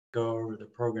go over the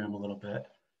program a little bit.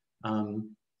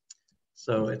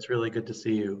 So it's really good to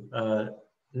see you.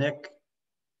 Nick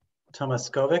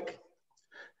Tomaskovic,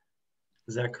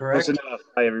 is that correct? Close enough.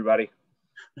 Hi, everybody.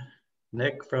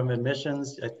 Nick from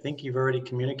admissions, I think you've already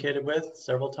communicated with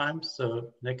several times.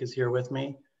 So Nick is here with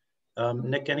me.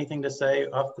 Nick, anything to say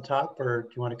off the top, or do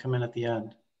you want to come in at the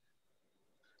end?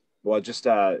 Well, just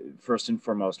first and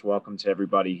foremost, welcome to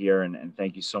everybody here, and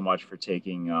thank you so much for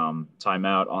taking time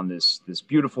out on this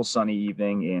beautiful sunny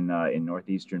evening in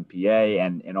northeastern PA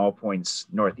and in all points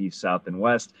northeast, south, and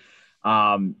west.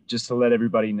 Just to let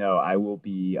everybody know, I will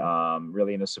be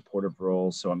really in a supportive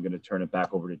role, so I'm going to turn it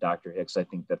back over to Dr. Hicks. I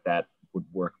think that would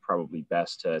work probably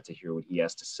best to hear what he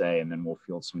has to say, and then we'll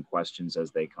field some questions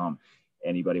as they come.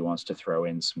 Anybody wants to throw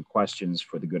in some questions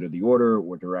for the good of the order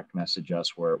or direct message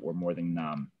us, we're more than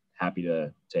happy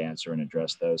to answer and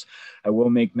address those. I will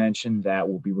make mention that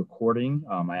we'll be recording.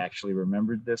 I actually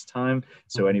remembered this time.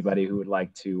 So anybody who would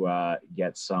like to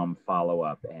get some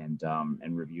follow-up and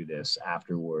review this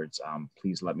afterwards,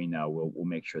 please let me know. We'll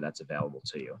make sure that's available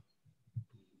to you.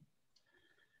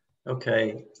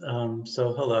 Okay,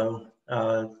 so hello.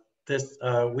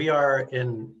 We are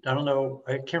in, I don't know,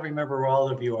 I can't remember where all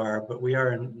of you are, but we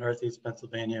are in Northeast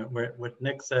Pennsylvania, where what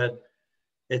Nick said,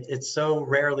 it's so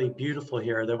rarely beautiful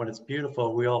here that when it's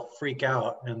beautiful, we all freak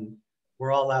out and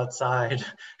we're all outside.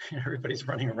 Everybody's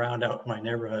running around out in my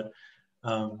neighborhood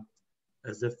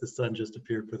as if the sun just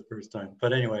appeared for the first time.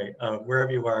 But anyway,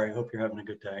 wherever you are, I hope you're having a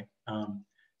good day.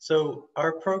 So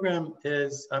our program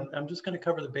is, I'm just going to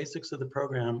cover the basics of the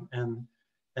program and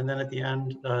then at the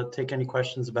end, take any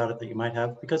questions about it that you might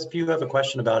have, because if you have a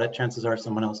question about it, chances are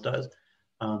someone else does.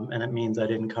 And it means I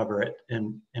didn't cover it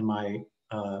in my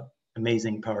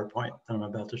amazing PowerPoint that I'm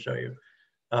about to show you.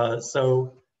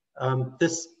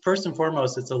 This, first and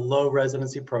foremost, it's a low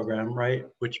residency program, right?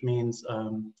 Which means,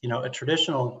 you know, a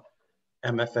traditional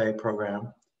MFA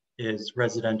program is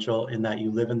residential in that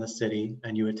you live in the city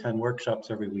and you attend workshops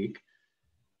every week.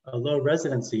 A low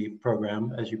residency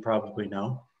program, as you probably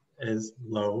know, is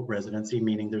low residency,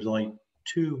 meaning there's only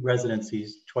 2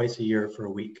 residencies twice a year for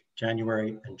a week,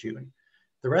 January and June.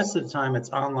 The rest of the time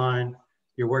it's online.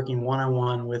 You're working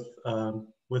one-on-one with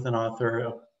an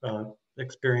author,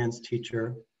 experienced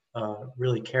teacher,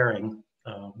 really caring,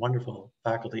 wonderful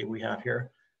faculty we have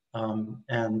here.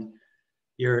 And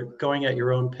you're going at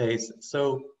your own pace.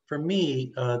 So for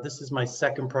me, this is my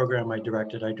second program I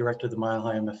directed. I directed the Mile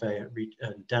High MFA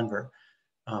at Denver.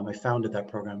 I founded that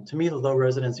program. To me, the low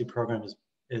residency program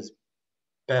is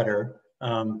better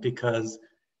because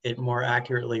it more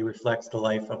accurately reflects the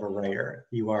life of a writer.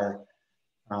 You are,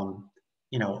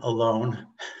 you know, alone,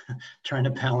 trying to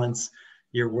balance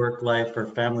your work life or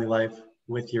family life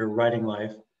with your writing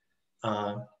life,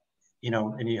 you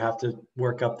know, and you have to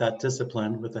work up that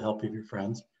discipline with the help of your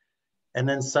friends. And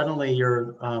then suddenly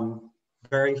you're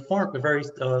very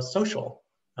social.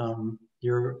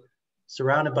 You're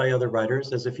surrounded by other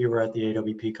writers as if you were at the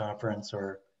AWP conference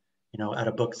or, you know, at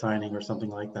a book signing or something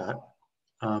like that.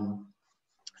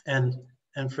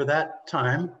 And for that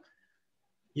time,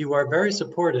 you are very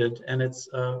supported, and it's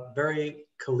a very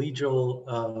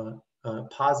collegial,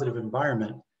 positive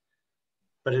environment.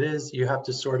 But it is, you have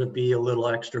to sort of be a little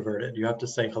extroverted. You have to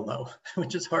say hello,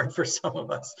 which is hard for some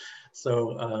of us.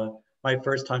 So my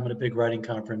first time at a big writing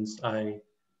conference, I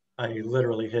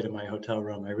literally hid in my hotel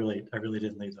room. I really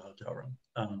didn't leave the hotel room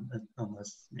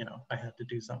unless, you know, I had to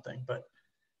do something, but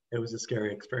it was a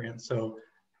scary experience. So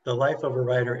the life of a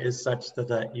writer is such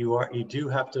that you do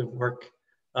have to work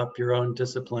up your own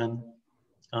discipline.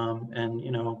 And,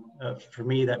 you know, for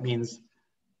me, that means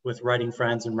with writing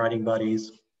friends and writing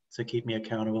buddies to keep me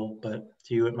accountable, but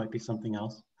to you, it might be something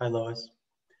else. Hi, Lois.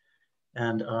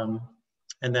 And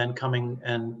then coming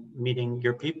and meeting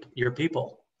your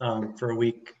people for a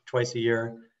week, twice a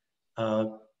year.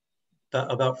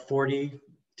 About 40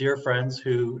 dear friends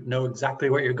who know exactly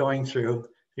what you're going through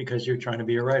because you're trying to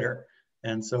be a writer,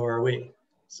 and so are we.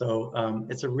 So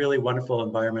it's a really wonderful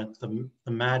environment. The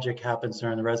magic happens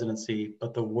during the residency,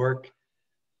 but the work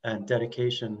and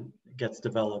dedication gets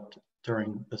developed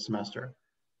during the semester.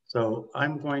 So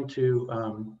I'm going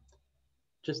to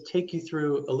just take you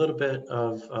through a little bit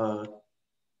of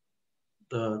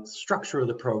the structure of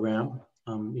the program.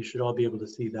 You should all be able to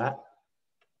see that.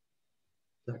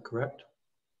 Is that correct?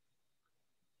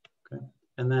 Okay.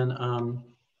 And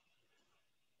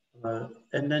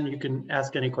then you can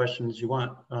ask any questions you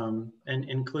want, and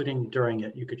including during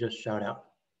it, you could just shout out.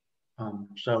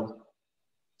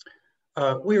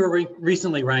 We were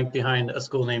recently ranked behind a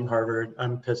school named Harvard.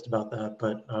 I'm pissed about that,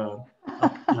 but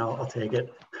I'll take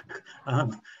it.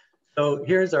 So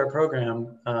here's our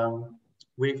program.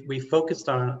 we focus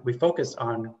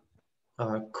on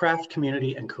craft,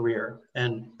 community, and career.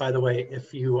 And by the way,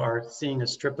 if you are seeing a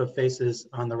strip of faces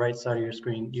on the right side of your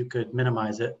screen, you could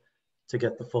minimize it to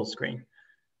get the full screen.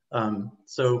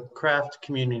 So craft,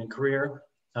 community, and career.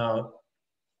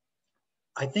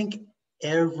 I think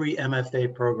every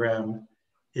MFA program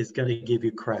is going to give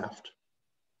you craft,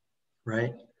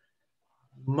 right?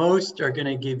 Most are going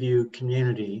to give you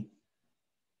community.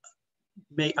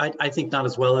 I think not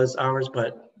as well as ours,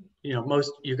 but you know,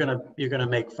 most you're gonna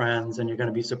make friends and you're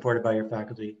gonna be supported by your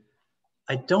faculty.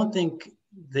 I don't think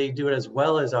they do it as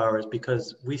well as ours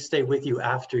because we stay with you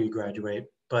after you graduate,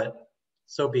 but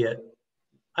so be it.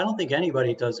 I don't think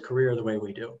anybody does career the way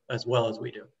we do, as well as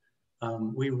we do.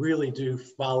 We really do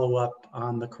follow up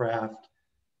on the craft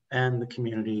and the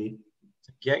community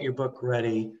to get your book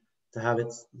ready, to have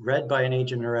it read by an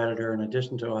agent or editor in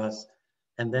addition to us.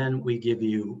 And then we give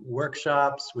you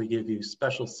workshops, we give you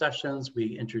special sessions,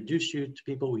 we introduce you to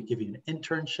people, we give you an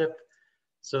internship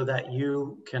so that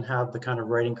you can have the kind of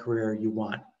writing career you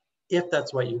want, if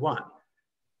that's what you want.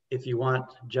 If you want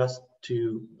just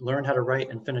to learn how to write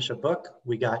and finish a book,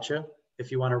 we got you.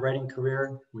 If you want a writing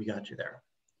career, we got you there.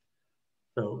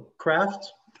 So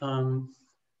craft,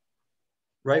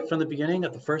 right from the beginning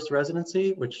at the first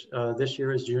residency, which this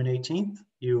year is June 18th,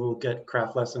 you will get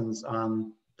craft lessons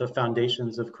on the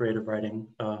foundations of creative writing.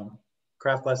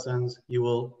 Craft lessons, you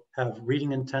will have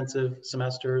reading intensive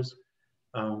semesters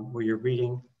where you're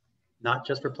reading not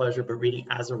just for pleasure, but reading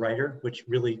as a writer, which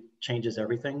really changes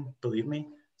everything, believe me.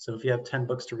 So if you have 10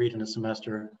 books to read in a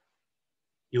semester,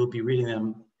 you'll be reading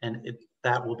them and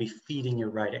that will be feeding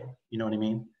your writing. You know what I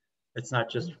mean? It's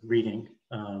not just reading.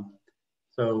 You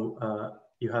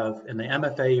have, in the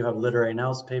MFA, you have literary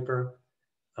analysis paper.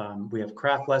 We have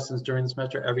craft lessons during the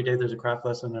semester. Every day there's a craft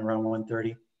lesson around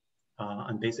 1:30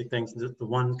 on basic things. The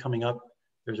one coming up,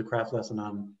 there's a craft lesson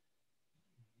on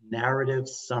narrative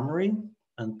summary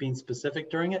and being specific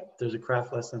during it. There was a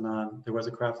craft lesson on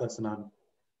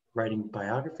writing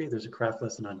biography. There's a craft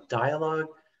lesson on dialogue.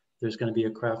 There's going to be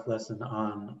a craft lesson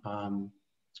on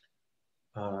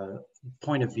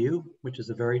point of view, which is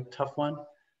a very tough one.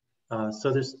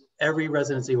 So every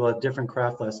residency will have different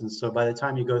craft lessons. So by the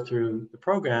time you go through the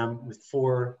program with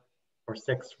 4 or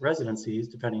 6 residencies,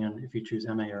 depending on if you choose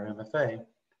MA or MFA,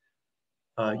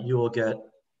 you will get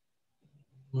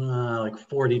like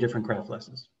 40 different craft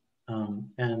lessons.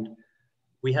 And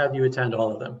we have you attend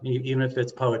all of them. Even if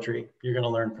it's poetry, you're going to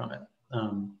learn from it.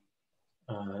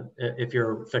 If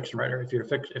you're a fiction writer, if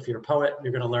you're a poet,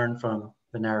 you're going to learn from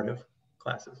the narrative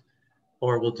classes.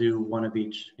 Or we'll do one of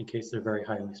each in case they're very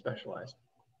highly specialized.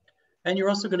 And you're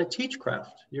also going to teach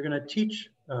craft. You're going to teach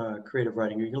creative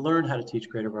writing. You're going to learn how to teach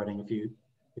creative writing if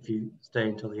you stay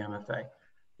until the MFA.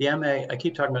 The MA, I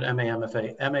keep talking about MA,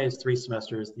 MFA. MA is 3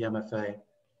 semesters. The MFA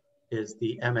is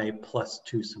the MA plus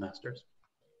 2 semesters.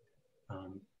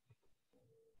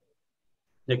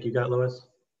 Nick, you got Lois?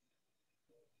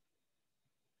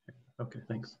 Okay,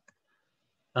 thanks.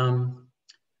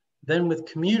 Then with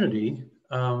community,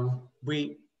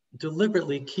 we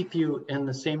deliberately keep you in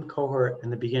the same cohort in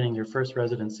the beginning, your first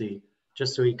residency,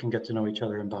 just so you can get to know each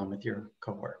other and bond with your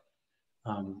cohort.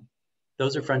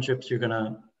 Those are friendships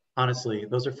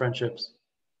those are friendships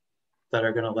that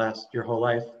are gonna last your whole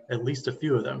life, at least a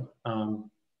few of them.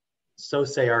 So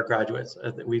say our graduates.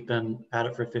 We've been at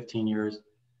it for 15 years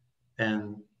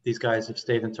and these guys have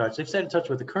stayed in touch. They've stayed in touch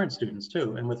with the current students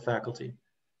too and with faculty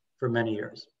for many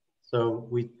years. So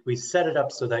we set it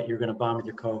up so that you're gonna bond with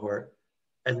your cohort,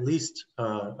 at least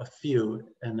a few,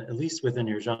 and at least within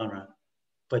your genre.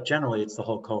 But generally it's the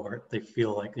whole cohort. They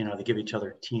feel like, you know, they give each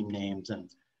other team names and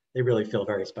they really feel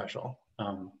very special.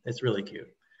 It's really cute.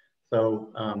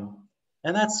 So,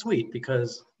 and that's sweet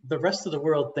because the rest of the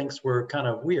world thinks we're kind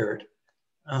of weird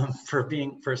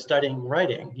for studying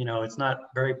writing. You know, it's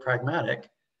not very pragmatic.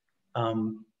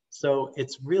 So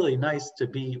it's really nice to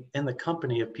be in the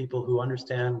company of people who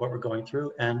understand what we're going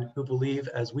through and who believe,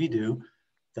 as we do,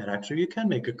 that actually you can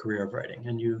make a career of writing.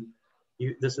 And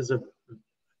this is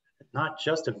not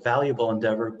just a valuable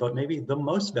endeavor, but maybe the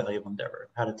most valuable endeavor,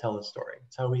 how to tell a story.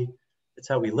 It's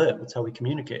how we live, it's how we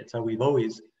communicate, it's how we've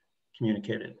always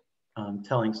communicated,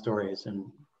 telling stories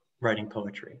and writing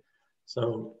poetry.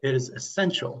 So it is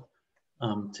essential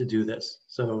to do this.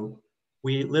 So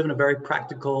we live in a very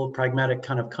practical, pragmatic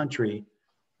kind of country,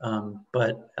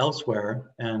 but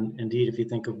elsewhere, and indeed if you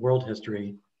think of world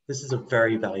history, this is a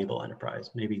very valuable enterprise,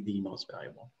 maybe the most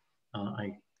valuable.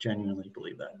 I genuinely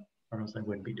believe that, or else I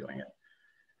wouldn't be doing it.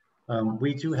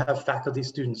 We do have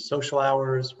faculty-student social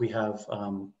hours. We have,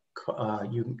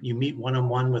 you meet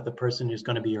one-on-one with the person who's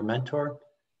gonna be your mentor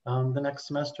the next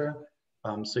semester.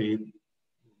 So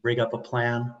rig up a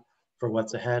plan for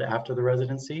what's ahead after the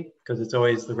residency, because it's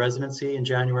always the residency in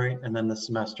January and then the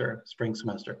semester, spring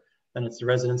semester. Then it's the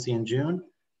residency in June,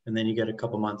 and then you get a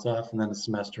couple months off, and then the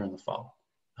semester in the fall.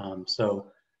 So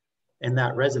in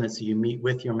that residency, you meet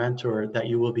with your mentor that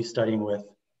you will be studying with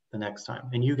the next time,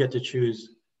 and you get to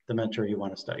choose the mentor you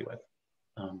want to study with.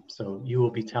 So you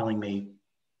will be telling me,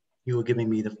 you will be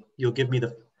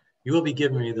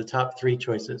giving me the top 3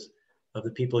 choices of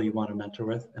the people you want to mentor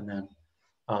with, and then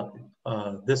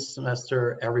this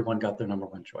semester, everyone got their number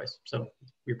 1 choice. So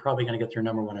you're probably going to get your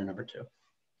number 1 or number 2.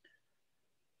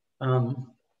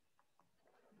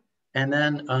 And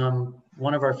then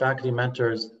one of our faculty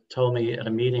mentors told me at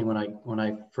a meeting when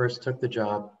I first took the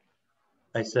job,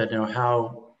 I said, you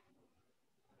know,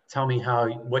 tell me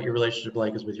what your relationship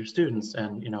like is with your students,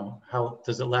 and, you know, how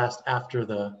does it last after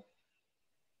the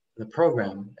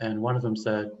program? And one of them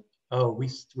said, oh,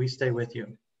 we stay with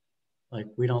you. Like,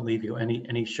 we don't leave you.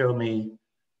 And he showed me,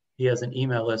 he has an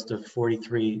email list of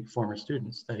 43 former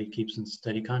students that he keeps in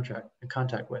steady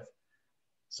contact with.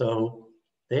 So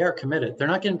they are committed. They're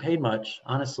not getting paid much,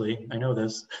 honestly. I know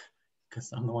this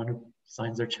because I'm the one who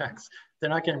signs their checks. They're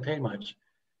not getting paid much.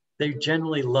 They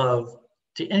generally love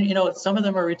to, and you know, some of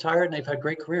them are retired and they've had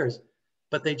great careers,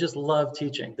 but they just love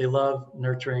teaching. They love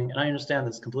nurturing. And I understand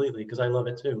this completely because I love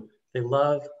it too. They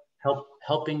love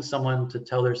helping someone to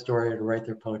tell their story or to write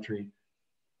their poetry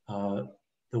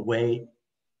the way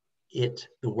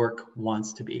the work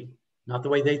wants to be. Not the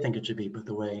way they think it should be, but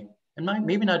the way, and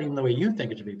maybe not even the way you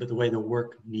think it should be, but the way the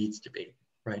work needs to be,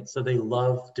 right? So they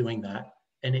love doing that.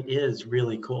 And it is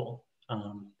really cool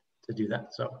to do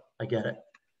that. So I get it.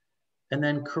 And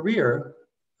then career,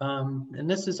 and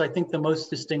this is, I think, the most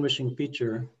distinguishing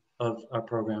feature of our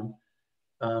program.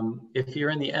 If you're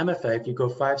in the MFA, if you go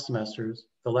 5 semesters,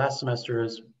 the last semester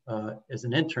is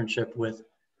an internship with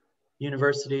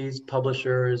universities,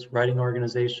 publishers, writing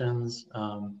organizations.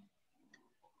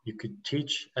 You could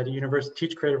teach at a university,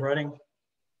 teach creative writing.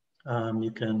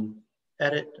 You can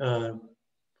edit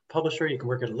publisher, you can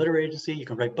work at a literary agency, you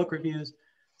can write book reviews,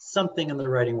 something in the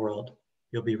writing world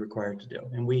you'll be required to do.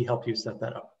 And we help you set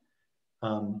that up.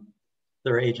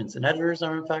 There are agents and editors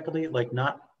on our faculty, like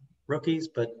not rookies,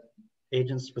 but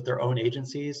agents with their own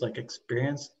agencies, like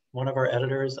experienced. One of our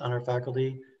editors on our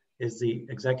faculty is the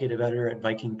executive editor at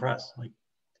Viking Press. Like,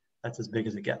 that's as big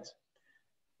as it gets.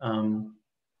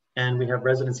 And we have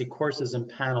residency courses and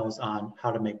panels on how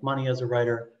to make money as a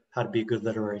writer, how to be a good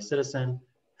literary citizen,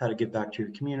 how to give back to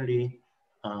your community,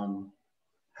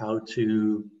 how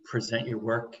to present your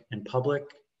work in public,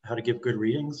 how to give good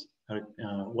readings, how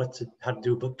to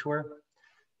do a book tour,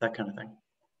 that kind of thing.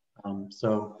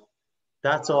 So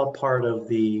that's all part of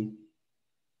the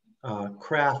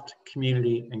craft,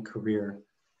 community, and career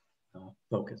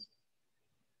focus.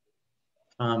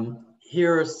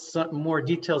 Here are some more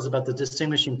details about the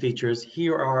distinguishing features.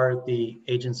 Here are the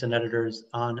agents and editors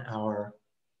on our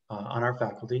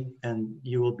faculty, and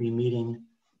you will be meeting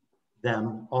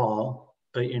them all,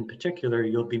 but in particular,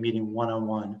 you'll be meeting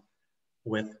one-on-one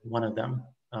with one of them.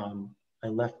 I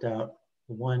left out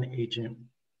one agent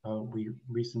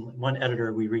one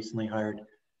editor we recently hired,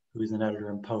 who's an editor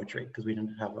in poetry, because we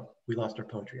lost our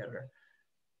poetry editor.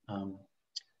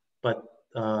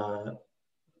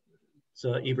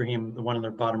 So Ibrahim, the one in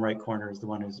the bottom right corner, is the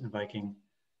one who's in Viking.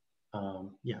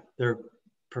 Yeah, they're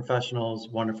professionals,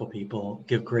 wonderful people,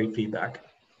 give great feedback.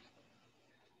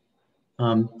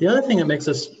 The other thing that makes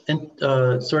us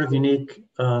sort of unique,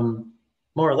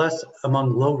 more or less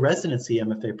among low residency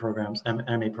MFA programs,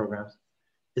 MA programs,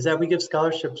 is that we give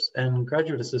scholarships and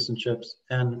graduate assistantships.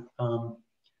 And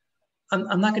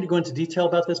I'm not going to go into detail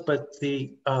about this, but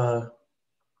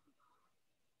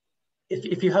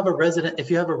if you have a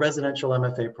residential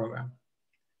MFA program,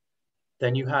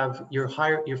 then you have your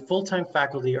full-time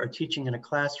faculty are teaching in a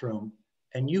classroom,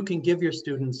 and you can give your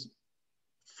students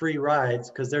free rides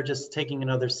because they're just taking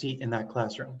another seat in that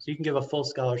classroom. So you can give a full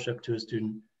scholarship to a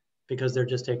student because they're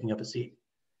just taking up a seat.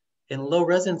 In low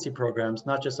residency programs,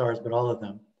 not just ours, but all of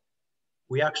them,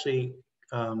 we actually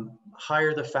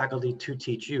hire the faculty to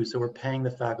teach you. So we're paying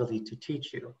the faculty to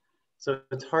teach you. So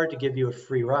it's hard to give you a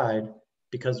free ride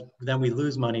because then we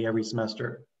lose money every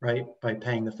semester, right? By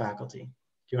paying the faculty. Do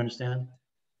you understand?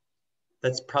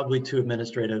 That's probably too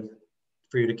administrative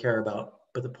for you to care about.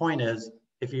 But the point is,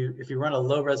 if you run a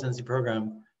low residency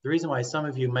program, the reason why some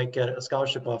of you might get a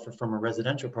scholarship offer from a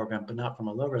residential program, but not from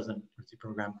a low residency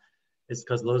program, is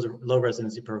because low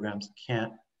residency programs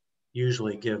can't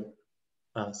usually give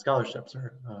scholarships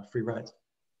or free rides.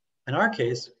 In our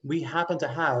case, we happen to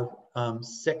have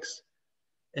 6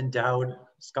 endowed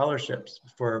scholarships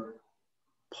for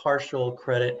partial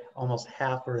credit, almost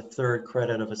half or a third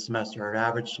credit of a semester. Our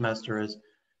average semester is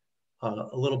a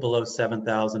little below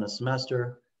 7,000 a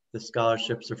semester. The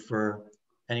scholarships are for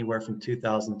anywhere from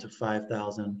 2,000 to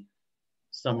 5,000,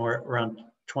 somewhere around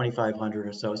 2,500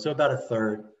 or so, so about a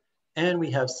third. And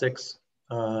we have seven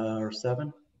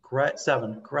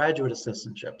graduate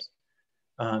assistantships.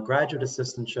 Graduate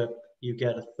assistantship, you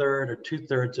get a third or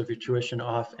 2/3 of your tuition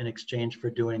off in exchange for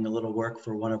doing a little work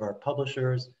for one of our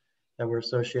publishers that we're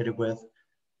associated with,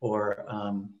 or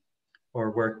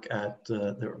work at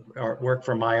or work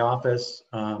for my office,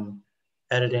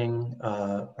 editing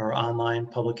our online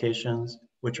publications,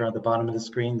 which are at the bottom of the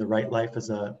screen. The Right Life is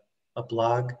a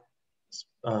blog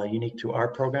unique to our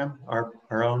program.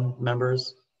 Our own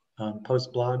members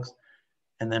post blogs,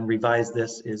 and then Revise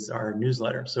This is our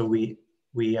newsletter. So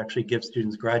we actually give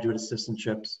students graduate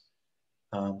assistantships,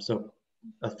 so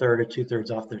a third or 2/3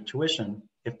 off their tuition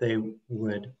if they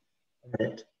would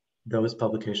edit those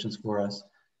publications for us.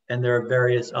 And there are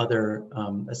various other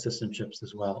assistantships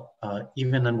as well,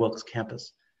 even on Wilkes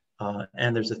campus.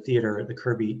 And there's a theater, the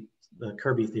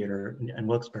Kirby Theater in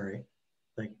Wilkes-Barre,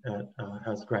 that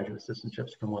has graduate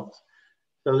assistantships from Wilkes.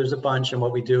 So there's a bunch, and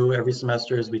what we do every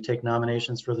semester is we take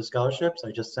nominations for the scholarships.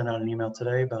 I just sent out an email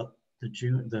today about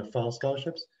the fall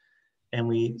scholarships, and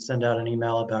we send out an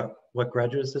email about what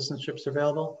graduate assistantships are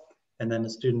available, and then the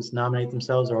students nominate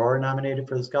themselves or are nominated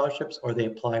for the scholarships, or they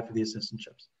apply for the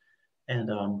assistantships. And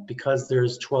because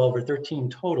there's 12 or 13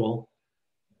 total,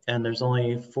 and there's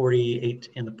only 48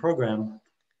 in the program,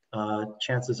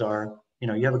 chances are,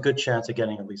 you have a good chance of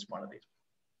getting at least one of these.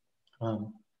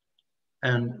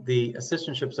 And the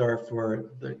assistantships are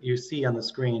for, you see on the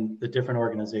screen, the different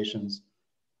organizations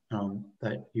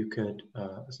that you could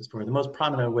assist for. The most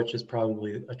prominent of which is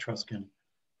probably Etruscan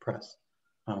Press.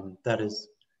 That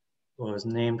was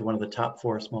named one of the top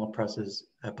 4 small presses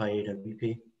by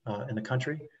AWP in the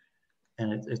country.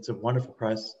 And it's a wonderful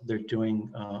press. They're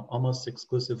doing almost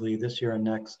exclusively this year and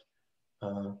next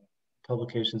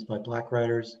publications by Black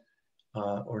writers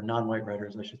or non-white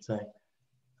writers, I should say.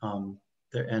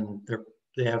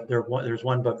 There's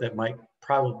one book that might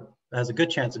probably has a good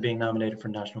chance of being nominated for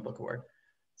National Book Award.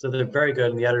 So they're very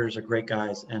good, and the editors are great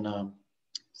guys, and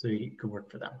so you can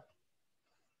work for them.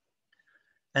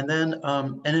 And then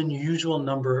an unusual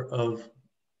number of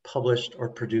published or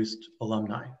produced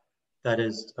alumni. That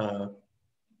is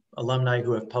alumni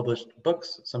who have published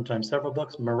books, sometimes several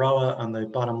books. Maroa on the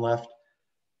bottom left,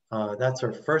 that's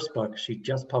her first book. She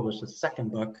just published a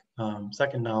second book,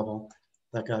 second novel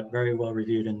that got very well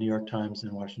reviewed in New York Times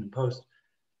and Washington Post.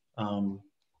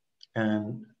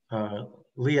 And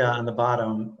Leah on the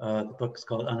bottom, the book's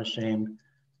called Unashamed.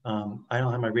 I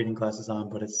don't have my reading glasses on,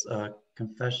 but it's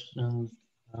Confessions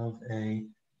of a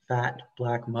Fat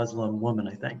Black Muslim Woman,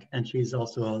 I think. And she's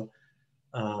also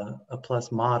a plus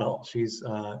model. She's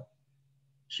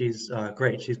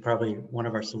great. She's probably one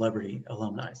of our celebrity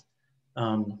alumni.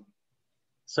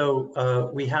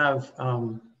 So we have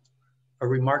a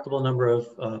remarkable number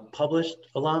of published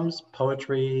alums,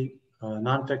 poetry,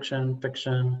 nonfiction,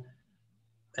 fiction,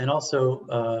 and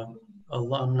also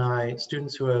alumni,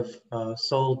 students who have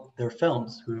sold their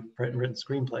films, who've written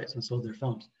screenplays and sold their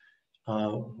films.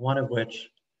 One of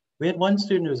which, we had one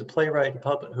student who was a playwright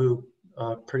who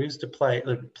produced a play.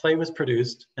 The play was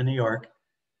produced in New York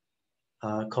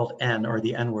called N, or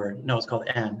the N word. No, it's called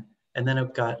N. And then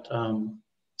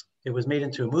it was made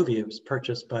into a movie. It was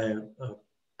purchased by a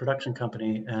production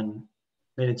company and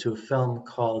made into a film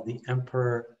called The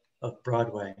Emperor of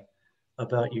Broadway,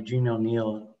 about Eugene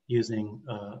O'Neill using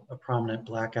a prominent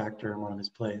Black actor in one of his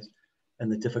plays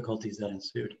and the difficulties that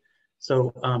ensued.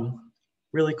 So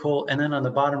really cool. And then on the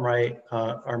bottom right,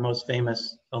 our most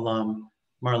famous alum,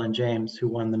 Marlon James, who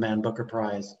won the Man Booker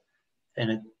Prize, and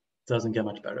it doesn't get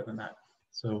much better than that.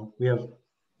 So we have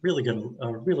really good,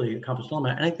 really accomplished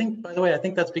alumni. And I think, by the way, I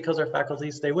think that's because our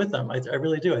faculty stay with them. I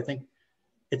really do. I think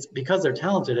it's because they're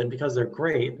talented and because they're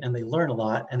great and they learn a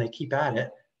lot and they keep at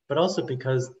it, but also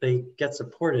because they get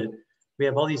supported. We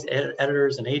have all these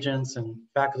editors and agents and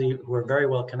faculty who are very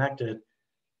well connected,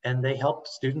 and they help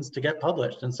students to get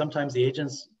published. And sometimes the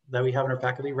agents that we have in our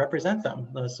faculty represent them.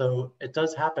 So it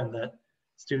does happen that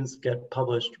students get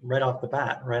published right off the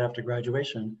bat, right after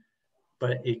graduation,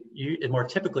 but it more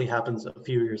typically happens a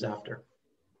few years after.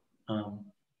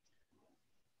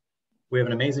 We have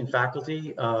an amazing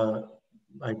faculty.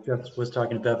 I just was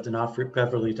talking to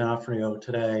Beverly D'Onofrio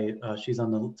today. She's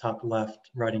on the top left,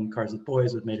 writing Cars with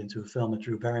Boys, was made into a film with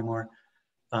Drew Barrymore.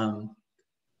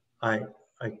 I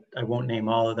won't name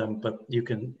all of them, but you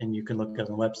can look at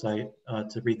the website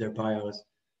to read their bios,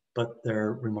 but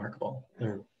they're remarkable.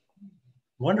 They're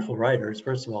wonderful writers.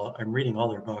 First of all, I'm reading all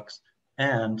their books,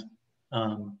 and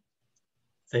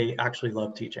they actually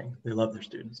love teaching. They love their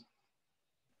students.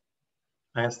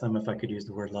 I asked them if I could use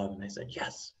the word love, and they said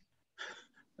yes.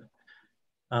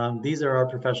 These are our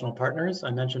professional partners.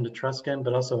 I mentioned Etruscan,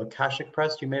 but also Akashic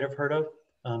Press you may have heard of.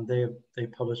 They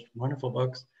published wonderful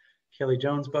books. Kelly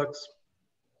Jones Books,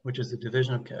 which is a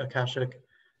division of Akashic.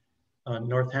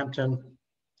 Northampton,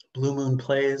 Blue Moon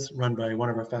Plays, run by one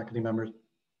of our faculty members,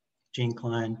 Gene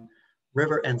Klein.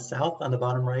 River and South on the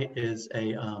bottom right is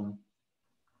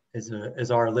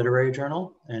our literary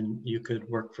journal, and you could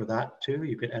work for that too.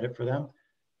 You could edit for them.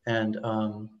 And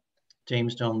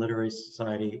James Jones Literary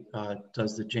Society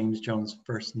does the James Jones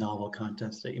First Novel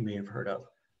Contest that you may have heard of,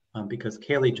 because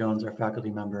Kaylee Jones, our faculty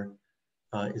member,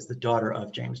 is the daughter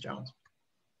of James Jones.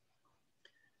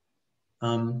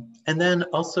 And then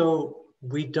also,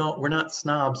 we're not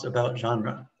snobs about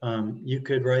genre. You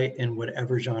could write in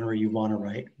whatever genre you want to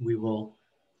write. We will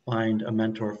find a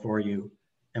mentor for you,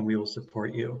 and we will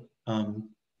support you. And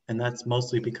that's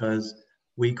mostly because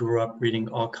we grew up reading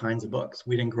all kinds of books.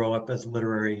 We didn't grow up as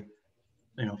literary,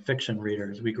 fiction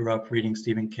readers. We grew up reading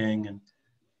Stephen King,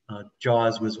 and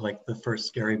Jaws was like the first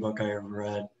scary book I ever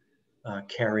read.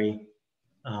 Carrie,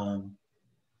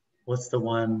 what's the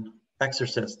one?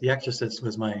 Exorcist. The Exorcist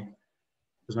was my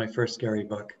first scary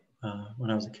book when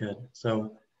I was a kid.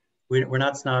 So we're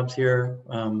not snobs here.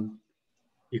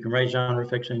 You can write genre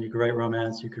fiction, you can write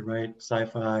romance, you could write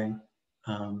sci-fi,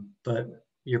 but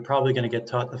you're probably going to get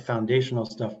taught the foundational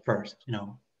stuff first.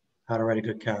 How to write a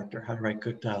good character, how to write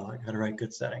good dialogue, how to write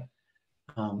good setting,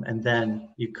 and then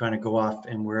you kind of go off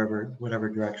in whatever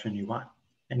direction you want,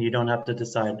 and you don't have to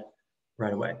decide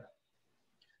right away.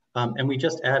 And we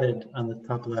just added on the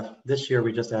top left this year.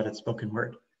 We just added spoken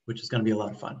word, which is going to be a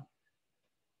lot of fun.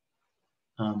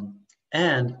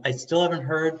 And I still haven't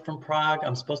heard from Prague.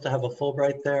 I'm supposed to have a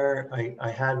Fulbright there.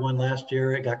 I had one last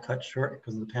year. It got cut short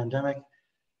because of the pandemic.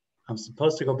 I'm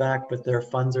supposed to go back, but their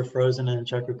funds are frozen in the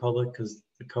Czech Republic because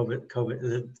the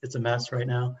COVID, it's a mess right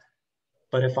now.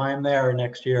 But if I'm there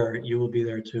next year, you will be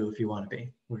there too if you want to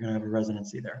be. We're going to have a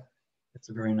residency there. It's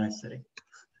a very nice city.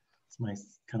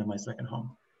 It's kind of my second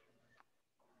home.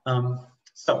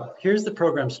 So here's the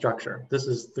program structure. This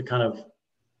is the kind of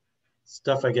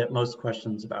stuff I get most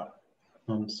questions about.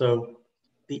 So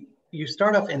you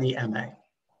start off in the MA,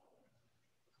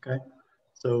 okay?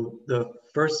 So the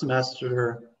first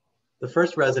semester, the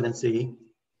first residency,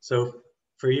 so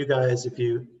for you guys,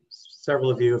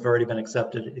 several of you have already been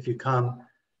accepted. If you come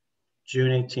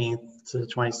June 18th to the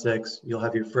 26th, you'll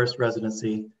have your first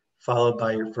residency followed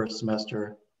by your first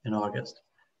semester in August.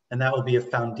 And that will be a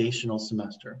foundational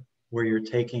semester where you're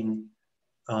taking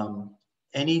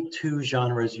any 2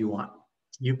 genres you want.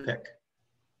 You pick.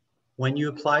 When you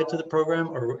apply to the program,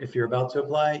 or if you're about to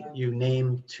apply, you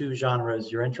name 2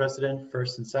 genres you're interested in,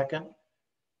 first and second.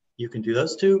 You can do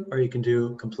those 2, or you can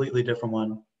do a completely different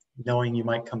one, knowing you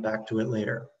might come back to it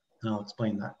later, and I'll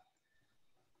explain that.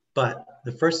 But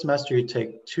the first semester, you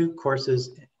take 2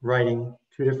 courses, writing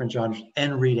 2 different genres,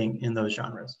 and reading in those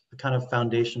genres, the kind of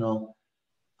foundational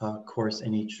course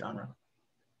in each genre.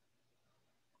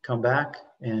 Come back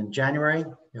in January,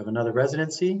 you have another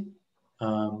residency.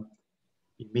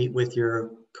 You meet with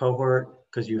your cohort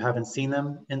because you haven't seen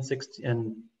them in 6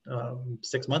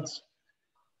 months.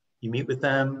 You meet with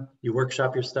them, you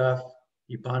workshop your stuff,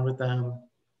 you bond with them,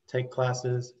 take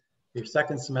classes. Your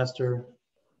second semester,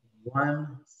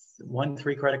 one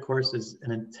 3-credit course is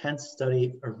an intense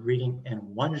study of reading in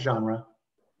one genre,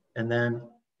 and then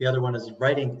the other one is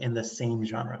writing in the same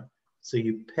genre. So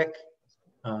you pick,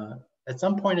 at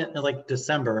some point in like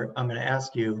December, I'm going to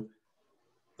ask you,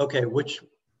 okay, which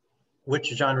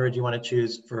genre do you want to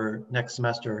choose for next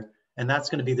semester? And that's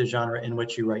going to be the genre in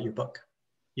which you write your book.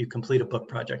 You complete a book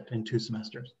project in 2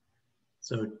 semesters.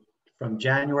 So from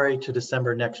January to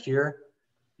December next year,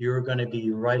 you're going to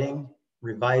be writing,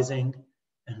 revising,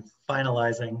 and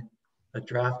finalizing a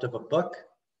draft of a book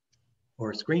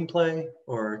or a screenplay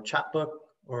or chapbook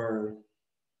or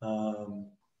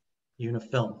even a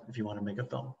film if you want to make a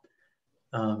film.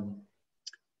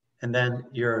 And then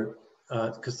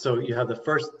so you have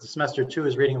the semester 2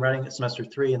 is reading and writing. Semester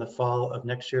 3 in the fall of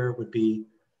next year would be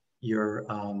your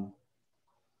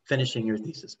finishing your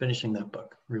thesis, finishing that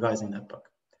book, revising that book.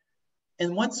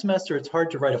 In one semester, it's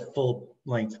hard to write a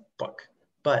full-length book,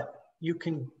 but you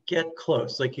can get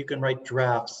close. Like you can write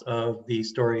drafts of the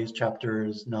stories,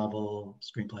 chapters, novel,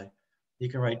 screenplay. You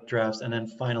can write drafts and then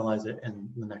finalize it in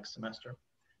the next semester.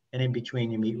 And in between,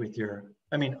 you meet with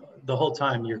the whole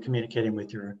time you're communicating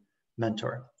with your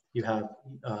mentor. You have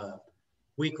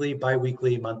weekly,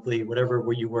 bi-weekly, monthly, whatever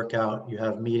where you work out. You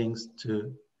have meetings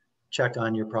to check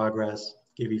on your progress,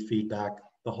 give you feedback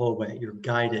the whole way. You're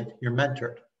guided, you're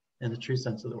mentored in the true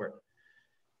sense of the word.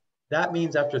 That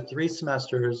means after 3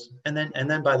 semesters, and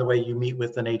then by the way, you meet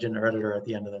with an agent or editor at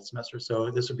the end of that semester.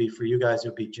 So this would be for you guys, it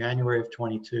would be January of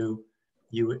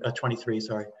 23,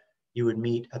 sorry. You would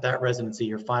meet at that residency,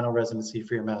 your final residency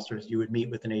for your master's, you would meet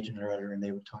with an agent or editor and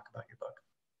they would talk about your book.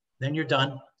 Then you're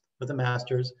done with the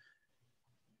master's.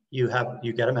 You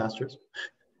get a master's.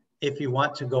 If you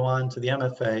want to go on to the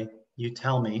MFA, you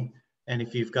tell me. And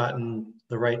if you've gotten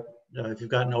the right, if you've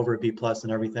gotten over a B+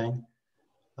 and everything,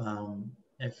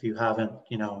 if you haven't,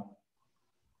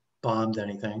 bombed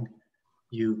anything,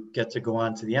 you get to go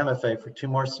on to the MFA for 2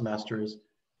 more semesters.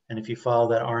 And if you follow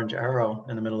that orange arrow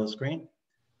in the middle of the screen,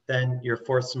 then your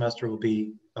 4th semester will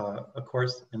be a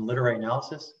course in literary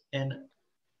analysis in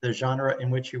the genre in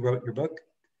which you wrote your book.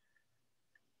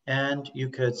 And you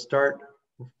could start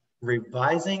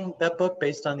revising that book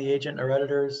based on the agent or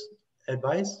editor's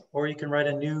advice, or you can write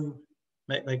a new,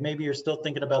 like maybe you're still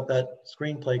thinking about that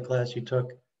screenplay class you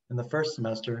took in the 1st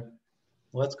semester.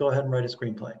 Let's go ahead and write a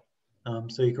screenplay.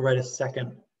 So you can write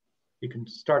you can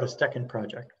start a second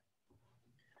project.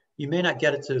 You may not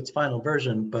get it to its final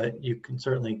version, but you can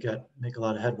certainly make a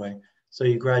lot of headway. So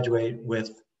you graduate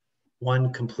with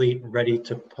 1 complete, ready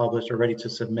to publish or ready to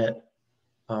submit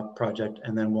project,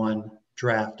 and then 1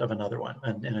 draft of another one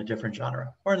in a different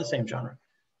genre or in the same genre.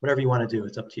 Whatever you want to do,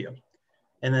 it's up to you.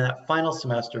 And then that final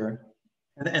semester,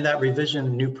 and that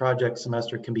revision new project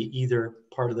semester can be either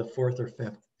part of the 4th or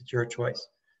 5th. It's your choice.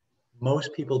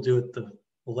 Most people do it the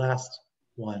last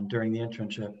one during the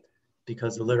internship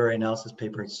because the literary analysis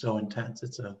paper is so intense.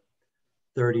 It's a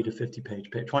 30 to 50 page,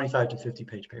 25 to 50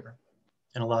 page paper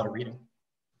and a lot of reading.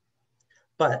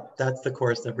 But that's the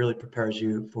course that really prepares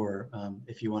you for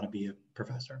if you want to be a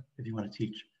professor, if you want to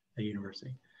teach at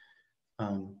university.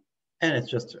 And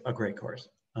it's just a great course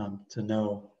to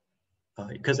know,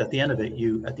 because at the end of it,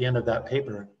 at the end of that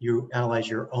paper, you analyze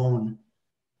your own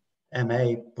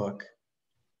MA book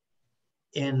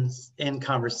in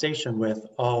conversation with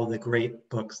all the great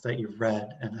books that you've read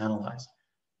and analyzed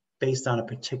based on a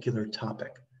particular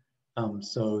topic.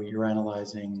 So you're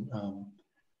analyzing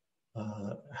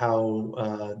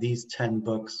how these 10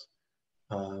 books,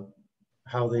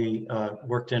 how they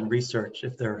worked in research,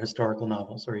 if they're historical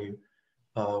novels, or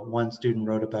one student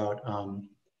wrote about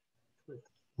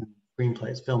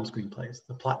screenplays, film screenplays,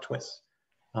 the plot twists.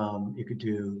 You could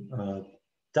do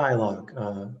dialogue,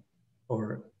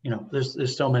 or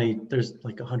there's so many. There's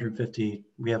like 150.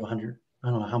 We have 100. I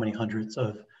don't know how many hundreds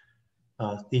of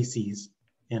theses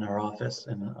in our office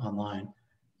and online.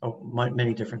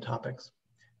 Many different topics.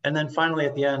 And then finally,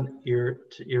 at the end, you're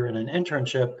in an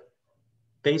internship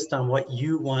based on what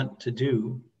you want to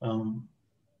do,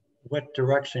 what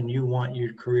direction you want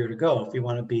your career to go. If you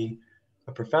want to be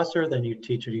a professor, then you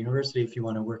teach at a university. If you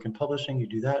want to work in publishing, you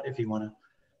do that. If you want to,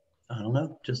 I don't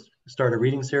know, just start a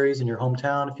reading series in your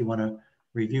hometown. If you want to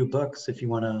review books, if you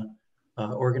want to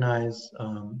organize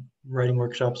writing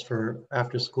workshops for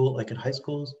after school, like at high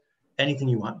schools, anything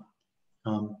you want,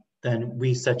 then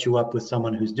we set you up with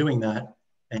someone who's doing that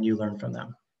and you learn from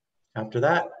them. After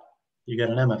that, you get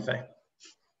an MFA.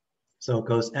 So it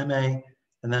goes MA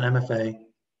and then MFA.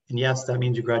 And yes, that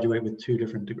means you graduate with 2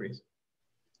 different degrees.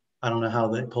 I don't know how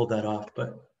they pulled that off,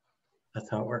 but that's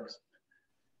how it works.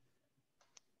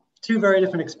 2 very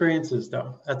different experiences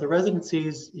though. At the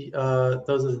residencies,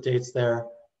 those are the dates there.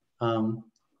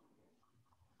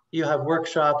 You have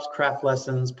workshops, craft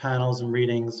lessons, panels, and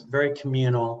readings, very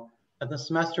communal. At the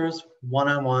semesters,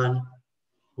 one-on-one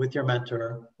with your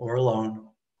mentor or alone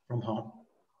from home.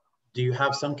 Do you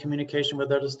have some communication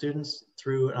with other students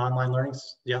through an online learning?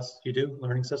 Yes, you do.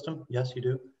 Learning system? Yes, you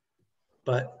do.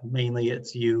 But mainly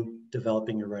it's you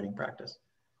developing your writing practice.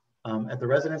 At the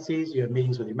residencies, you have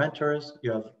meetings with your mentors.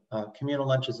 You have communal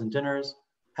lunches and dinners,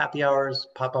 happy hours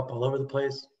pop up all over the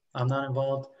place. I'm not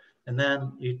involved. And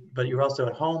then, but you're also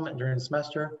at home during the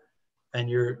semester, and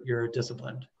you're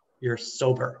disciplined. You're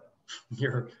sober.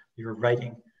 You're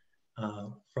writing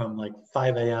from like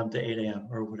 5 a.m. to 8 a.m.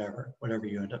 or whatever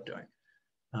you end up doing.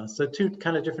 So 2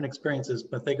 kind of different experiences,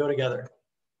 but they go together.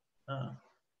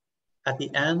 At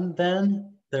the end,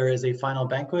 then there is a final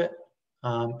banquet,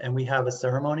 and we have a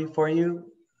ceremony for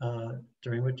you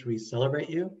during which we celebrate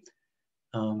you.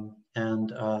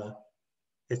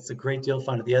 It's a great deal of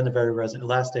fun at the end of every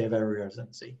last day of every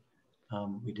residency.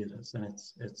 We do this, and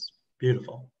it's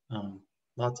beautiful.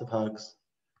 Lots of hugs,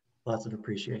 lots of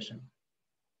appreciation.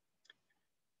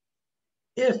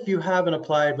 If you haven't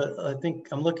applied, but I think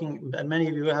I'm looking at many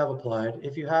of you have applied.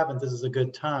 If you haven't, this is a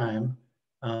good time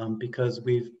because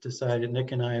we've decided,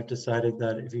 Nick and I have decided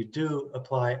that if you do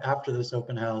apply after this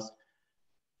open house,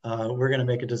 we're going to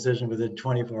make a decision within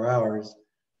 24 hours.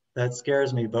 That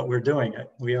scares me, but we're doing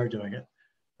it. We are doing it.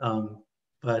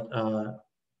 But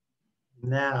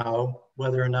now,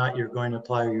 whether or not you're going to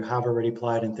apply or you have already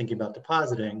applied and thinking about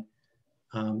depositing,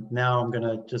 now I'm going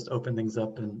to just open things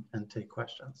up and take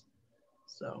questions.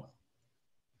 So,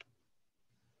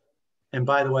 and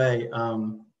by the way,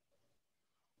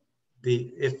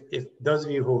 if those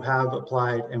of you who have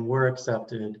applied and were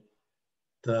accepted,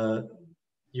 the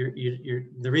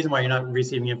reason why you're not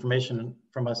receiving information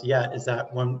from us yet is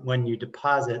that when you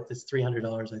deposit, it's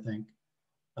 $300, I think.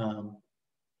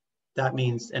 That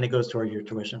means, and it goes toward your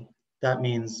tuition. That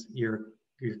means you're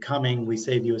coming, we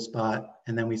save you a spot,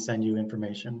 and then we send you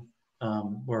information.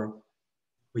 Or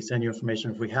we send you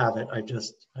information if we have it. I've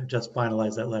just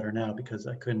finalized that letter now because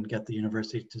I couldn't get the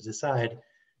university to decide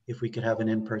if we could have an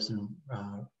in-person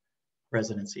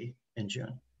residency in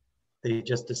June. They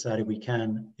just decided we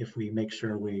can if we make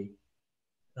sure we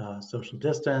social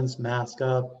distance, mask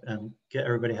up, and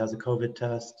everybody has a COVID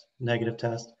test, negative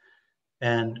test.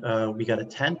 And we got a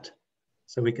tent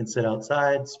so we can sit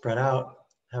outside, spread out,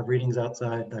 have readings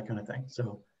outside, that kind of thing.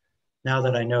 So now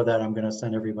that I know that, I'm going to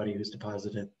send everybody who's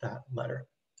deposited that letter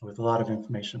with a lot of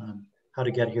information on how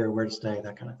to get here, where to stay,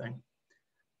 that kind of thing.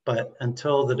 But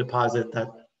until the deposit,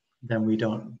 then we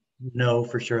don't know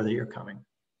for sure that you're coming.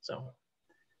 So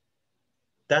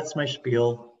that's my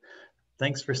spiel.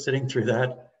 Thanks for sitting through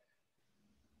that.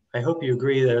 I hope you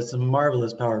agree that it's a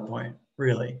marvelous PowerPoint,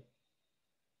 really.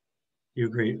 You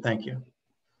agree? Thank you.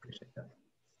 Appreciate that.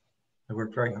 I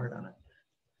worked very hard on it.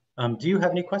 Do you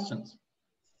have any questions?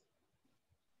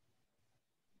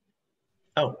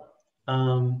 Oh,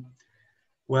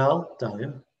 well,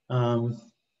 Dahlia,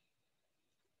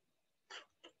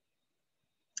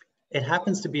 it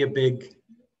happens to be a big,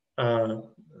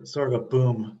 sort of a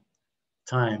boom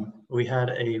time. We had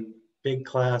a big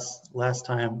class last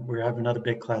time. We're having another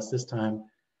big class this time.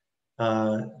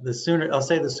 The sooner, I'll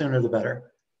say the sooner the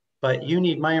better. But you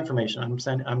need my information. I'm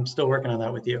still working on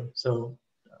that with you. So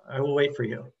I will wait for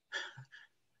you.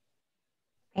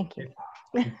 Thank you.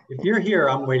 If you're here,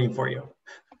 I'm waiting for you.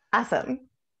 Awesome.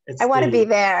 I want to be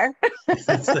there.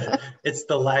 it's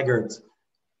the laggards.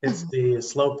 It's the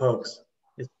slow pokes.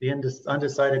 It's the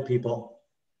undecided people.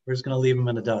 We're just going to leave them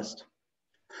in the dust.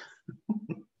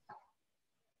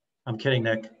 I'm kidding,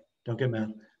 Nick. Don't get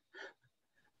mad.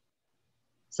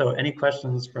 So any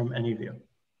questions from any of you?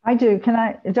 I do.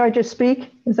 Do I just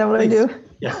speak? Is that what Please. I do?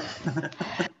 Yes.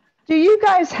 Do you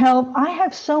guys help? I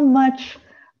have so much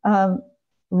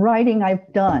writing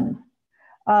I've done.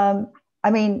 I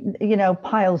mean, you know,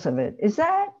 piles of it. Do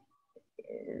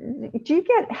you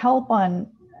get help on,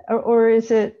 or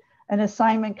is it an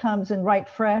assignment comes and write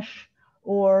fresh,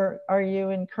 or are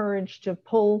you encouraged to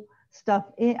pull stuff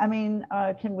in? I mean,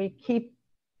 can we keep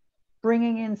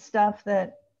bringing in stuff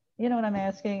that, you know what I'm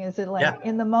asking? Is it like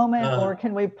in the moment, or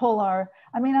can we pull I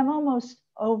mean, I'm almost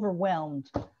overwhelmed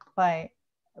by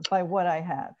what I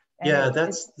have. And yeah,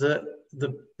 that's the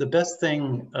best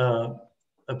thing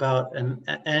about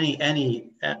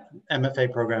any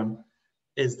MFA program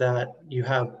is that you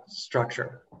have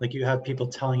structure. Like you have people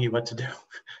telling you what to do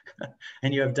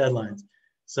and you have deadlines.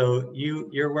 So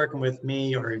you're working with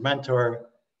me or your mentor,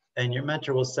 and your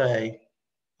mentor will say,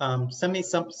 send me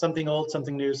something old,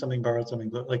 something new, something borrowed, something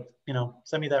like, you know,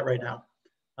 send me that right now.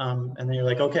 And then you're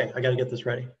like, okay, I got to get this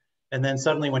ready. And then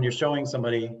suddenly when you're showing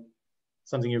somebody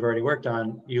something you've already worked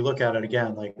on, you look at it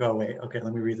again, like, oh wait, okay,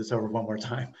 let me read this over one more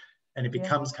time. And it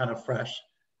becomes kind of fresh.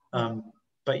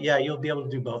 But yeah, you'll be able to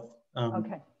do both.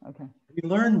 Okay. We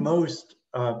learn most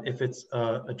if it's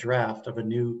a draft of a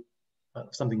new,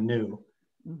 something new,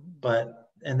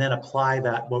 and then apply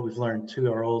what we've learned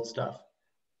to our old stuff.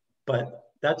 But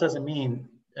that doesn't mean,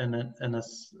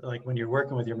 like when you're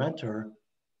working with your mentor,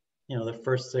 you know, the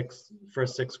first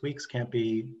six weeks can't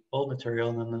be old material,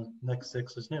 and then the next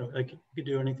 6 is new. Like you can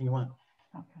do anything you want.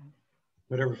 Okay.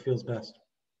 Whatever feels best,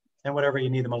 and whatever you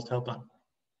need the most help on.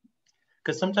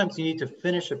 Because sometimes you need to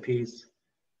finish a piece,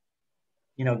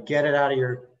 you know, get it out of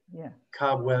your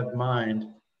cobweb mind,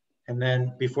 and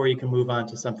then before you can move on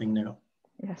to something new.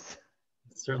 Yes.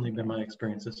 It's certainly been my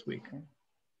experience this week. Okay.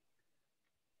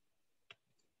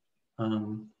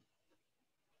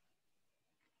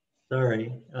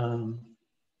 Sorry.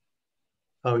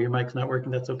 Oh, your mic's not working.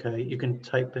 That's okay. You can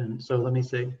type in. So let me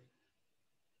see.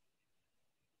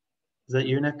 Is that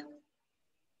you, Nick?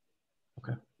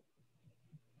 Okay.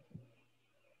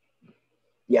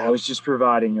 Yeah, I was just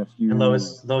providing a few. And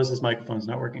Lois's microphone's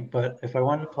not working. But if I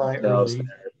want to apply early.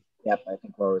 Yep, I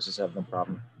think Lois is having a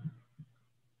problem.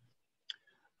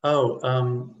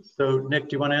 Oh, so Nick,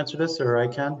 do you want to answer this, or I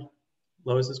can?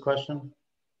 Lois's question.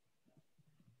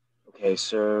 Okay,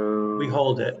 so we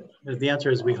hold it. The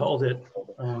answer is we hold it.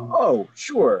 Oh,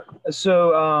 sure. So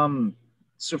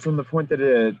from the point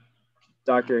that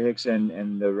Dr. Hicks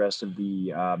and the rest of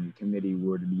the committee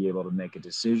were to be able to make a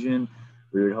decision,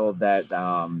 we would hold that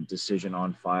decision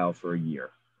on file for a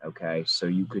year. Okay, so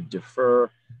you could defer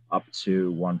up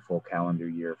to 1 full calendar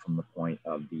year from the point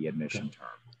of the admission term.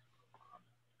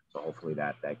 So hopefully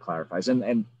that clarifies.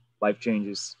 And life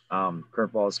changes,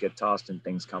 curveballs get tossed, and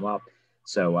things come up.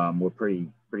 So we're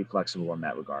pretty flexible in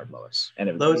that regard, Lois.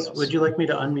 And Lois, would you like me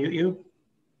to unmute you?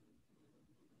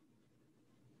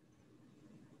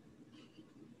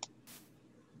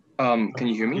 Can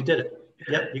you hear me? You did it.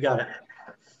 Yep, you got it.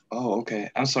 Oh, okay.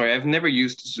 I'm sorry. I've never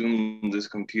used Zoom on this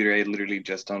computer. I literally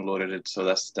just downloaded it, so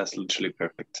that's literally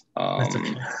perfect. That's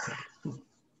okay.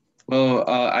 Well,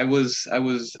 I was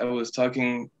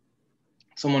talking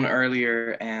someone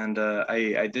earlier, and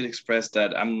I did express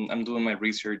that I'm doing my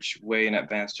research way in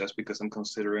advance just because I'm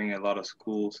considering a lot of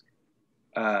schools.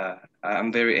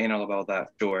 I'm very anal about that,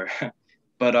 sure.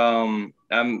 But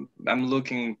I'm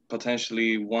looking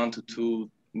potentially 1 to 2,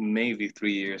 maybe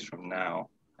 3 years from now.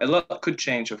 A lot could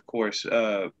change, of course.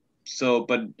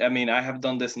 But I mean, I have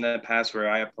done this in the past where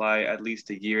I apply at least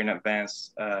a year in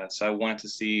advance. So I wanted to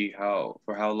see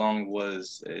for how long it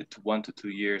was, 1 to 2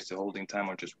 years, the holding time,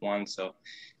 or just 1. So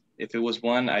if it was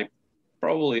 1, I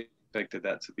probably expected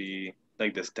that to be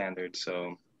like the standard.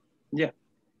 So yeah.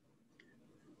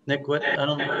 Nick,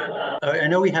 I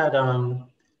know we had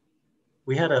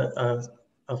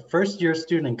a first year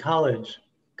student in college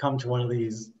come to one of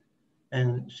these,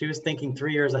 and she was thinking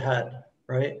 3 years ahead,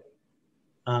 right?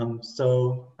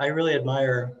 So I really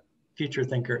admire future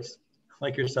thinkers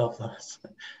like yourself, Lois.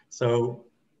 So,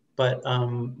 but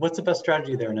what's the best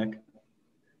strategy there, Nick?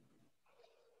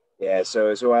 Yeah,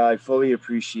 so while I fully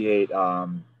appreciate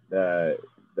the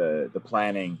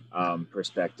planning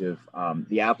perspective,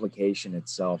 the application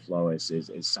itself, Lois,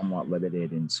 is somewhat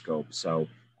limited in scope. So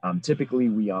typically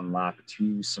we unlock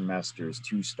 2 semesters,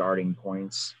 2 starting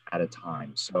points at a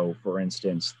time. So for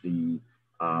instance, the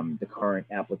current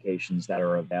applications that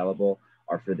are available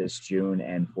are for this June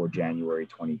and for January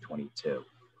 2022.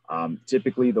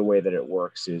 Typically the way that it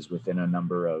works is within a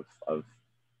number of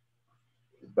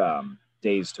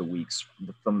days to weeks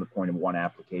from the point of 1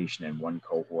 application and 1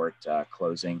 cohort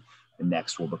closing, the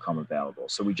next will become available.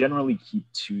 So we generally keep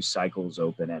 2 cycles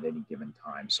open at any given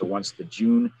time. So once the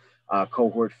June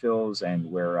cohort fills and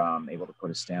we're able to put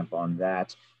a stamp on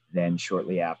that, then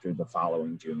shortly after, the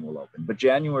following June will open. But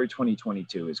January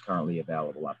 2022 is currently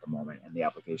available at the moment, and the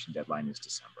application deadline is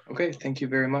December. Okay, thank you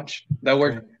very much. That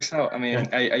works out. I mean,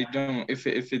 I don't, if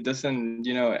it doesn't,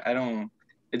 I don't,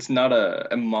 it's not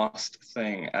a must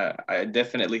thing. I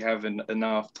definitely have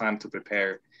enough time to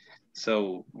prepare.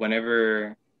 So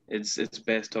whenever it's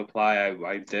best to apply,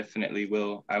 I definitely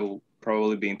will. I will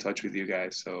probably be in touch with you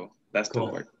guys. So that's cool.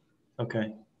 The work.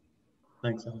 Okay.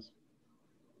 Thanks, Alice.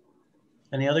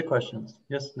 Any other questions?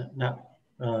 Yes, no.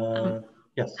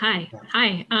 Yes. Hi.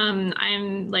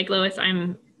 I'm like Lois.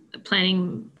 I'm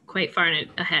planning quite far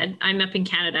ahead. I'm up in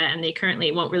Canada, and they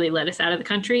currently won't really let us out of the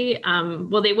country.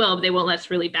 Well, they will, but they won't let us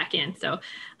really back in. So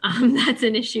that's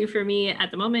an issue for me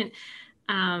at the moment.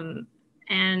 And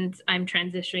I'm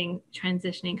transitioning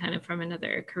kind of from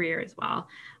another career as well.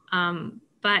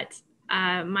 But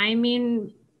my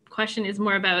main question is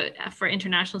more about for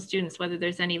international students, whether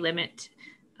there's any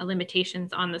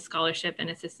limitations on the scholarship and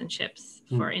assistantships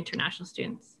for international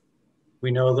students.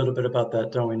 We know a little bit about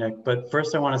that, don't we, Nick? But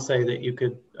first I want to say that you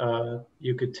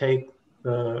could take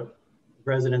the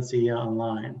residency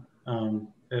online,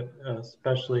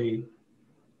 especially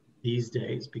these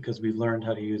days, because we've learned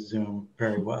how to use Zoom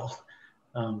very well.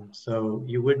 So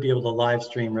you would be able to live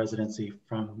stream residency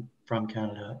from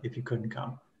Canada if you couldn't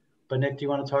come. But Nick, do you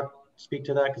want to speak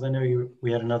to that? Because I know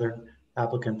we had another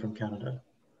applicant from Canada.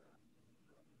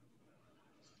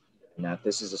 Now,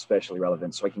 this is especially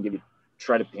relevant, so I can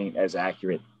try to paint as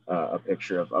accurate a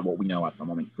picture of what we know at the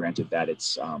moment, granted that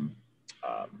it's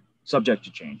subject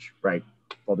to change, right?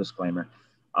 Full disclaimer.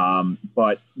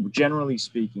 But generally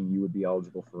speaking, you would be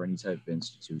eligible for any type of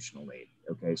institutional aid,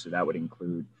 okay? So that would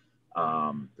include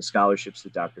the scholarships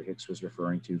that Dr. Hicks was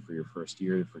referring to for your first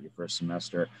year, for your first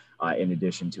semester, in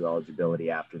addition to eligibility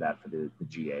after that for the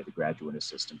GA, the graduate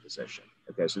assistant position.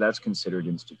 Okay, so that's considered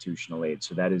institutional aid.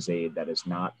 So that is aid that is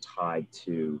not tied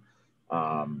to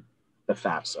the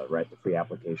FAFSA, right? The free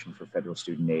application for federal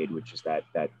student aid, which is that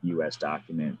US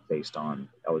document based on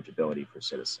eligibility for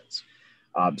citizens.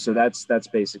 So that's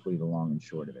basically the long and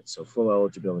short of it. So full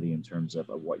eligibility in terms of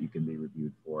what you can be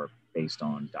reviewed for based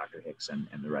on Dr. Hicks and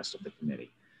the rest of the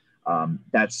committee.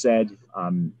 That said,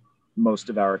 most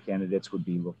of our candidates would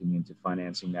be looking into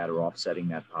financing that or offsetting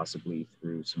that possibly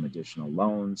through some additional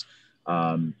loans.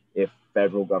 If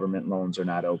federal government loans are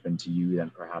not open to you, then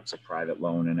perhaps a private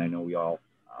loan. And I know we all,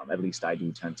 at least I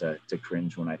do, tend to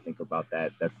cringe when I think about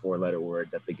that four-letter word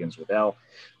that begins with L,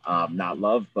 not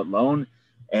love, but loan.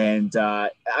 And I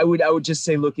would just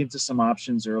say look into some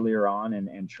options earlier on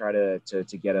and try to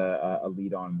get a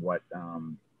lead on what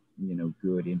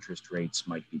good interest rates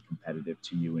might be competitive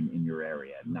to you in your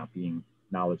area. Not being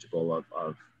knowledgeable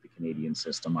of the Canadian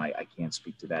system, I can't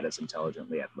speak to that as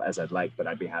intelligently as I'd like, but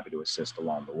I'd be happy to assist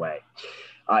along the way.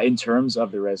 In terms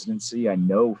of the residency, I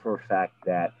know for a fact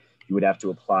that you would have to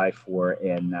apply for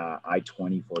an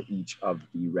I-20 for each of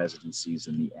the residencies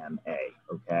in the MA,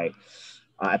 okay?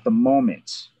 At the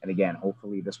moment, and again,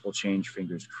 hopefully this will change,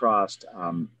 fingers crossed,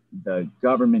 the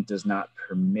government does not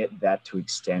permit that to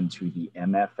extend to the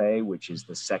MFA, which is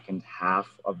the second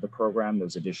half of the program,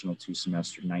 those additional 2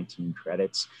 semester 19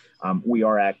 credits. We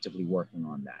are actively working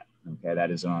on that, okay?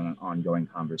 That is an ongoing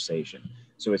conversation.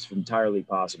 So it's entirely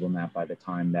possible, Matt, by the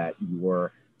time that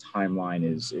your timeline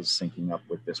is syncing up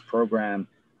with this program,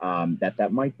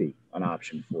 that might be an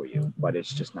option for you, but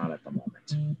it's just not at the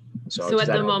moment. So at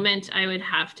the moment, I would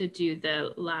have to do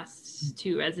the last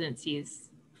 2 residencies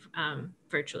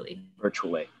virtually.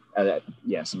 Virtually,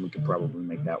 yes, and we could probably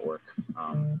make that work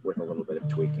with a little bit of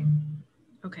tweaking.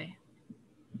 Okay.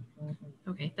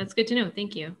 Okay, that's good to know.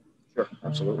 Thank you. Sure,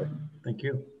 absolutely. Thank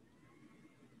you.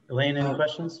 Elaine, any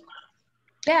questions?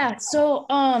 Yeah. So,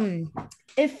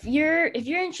 if you're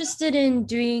interested in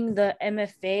doing the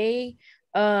MFA,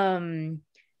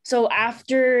 so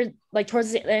after, like,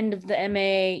 towards the end of the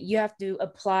MA, you have to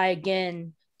apply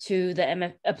again to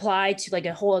the apply to like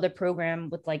a whole other program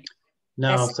with like.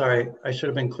 No, sorry, I should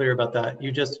have been clear about that.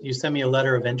 You send me a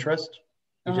letter of interest.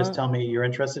 You just tell me you're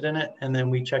interested in it, and then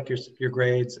we check your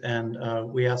grades, and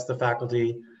we ask the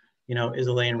faculty, is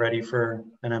Elaine ready for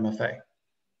an MFA?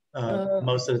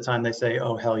 Most of the time they say,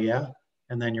 oh, hell yeah,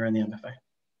 and then you're in the MFA.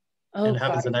 And it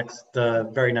happens the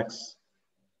very next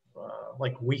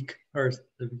like week or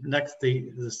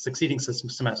the succeeding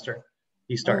semester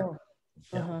you start.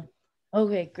 Yeah.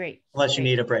 Okay, great. Unless you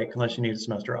need a break, unless you need a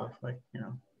semester off, like,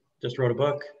 just wrote a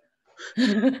book,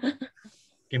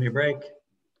 give me a break,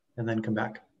 and then come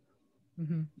back.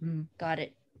 Got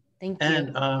it. Thank you.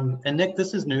 And Nick,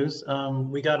 this is news.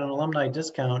 We got an alumni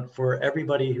discount for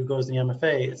everybody who goes in the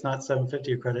MFA. It's not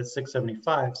 $750 a credit, it's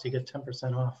 $675, so you get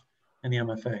 10% off in the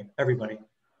MFA. Everybody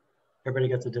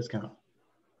gets a discount.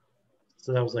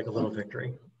 So that was like a little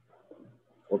victory.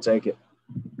 We'll take it.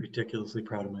 Ridiculously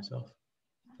proud of myself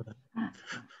for that.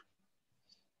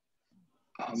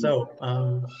 So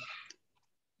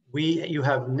you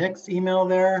have Nick's email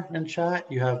there in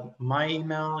chat. You have my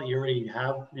email. You already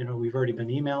have, we've already been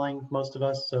emailing, most of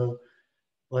us. So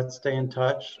let's stay in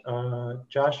touch.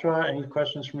 Joshua, any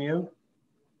questions from you?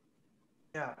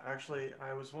 Yeah, actually,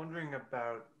 I was wondering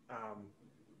about,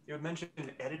 you had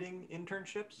mentioned editing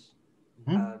internships.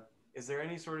 Is there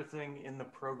any sort of thing in the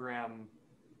program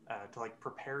to like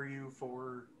prepare you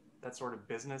for that sort of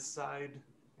business side?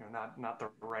 Not the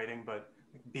writing, but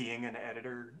being an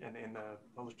editor in the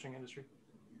publishing industry?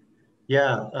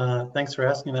 Yeah, thanks for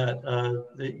asking that.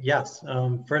 Yes,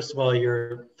 first of all,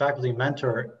 your faculty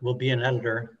mentor will be an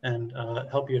editor and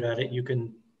help you to edit. You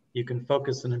can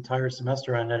focus an entire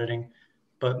semester on editing,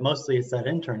 but mostly it's that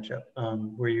internship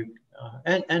where you,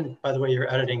 and by the way, you're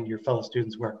editing your fellow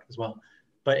students' work as well.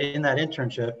 But in that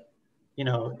internship,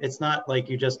 it's not like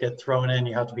you just get thrown in,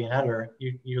 you have to be an editor.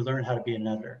 You learn how to be an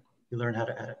editor. You learn how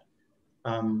to edit.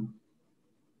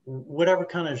 Whatever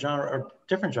kind of genre, or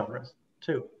different genres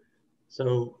too.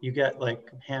 So you get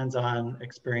like hands-on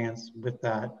experience with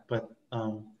that. But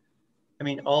I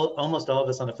mean, almost all of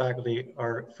us on the faculty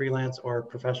are freelance or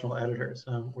professional editors.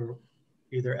 We're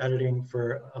either editing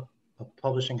for a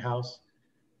publishing house,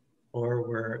 or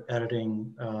we're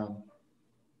editing,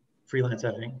 freelance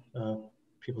editing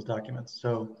people's documents.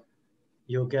 So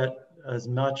you'll get as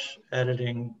much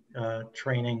editing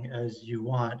training as you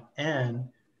want. And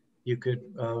you could,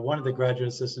 one of the graduate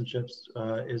assistantships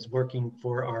is working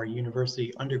for our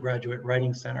university undergraduate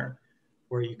writing center,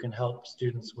 where you can help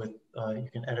students with, you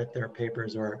can edit their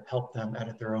papers or help them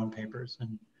edit their own papers.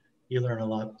 And you learn a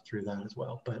lot through that as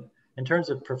well. But in terms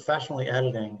of professionally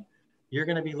editing, you're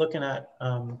gonna be looking at,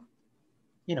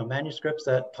 manuscripts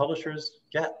that publishers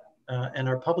get and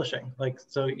are publishing.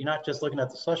 So you're not just looking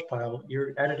at the slush pile,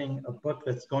 you're editing a book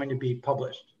that's going to be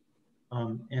published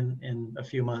in a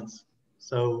few months.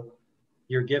 So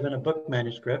you're given a book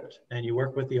manuscript and you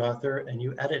work with the author and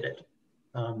you edit it.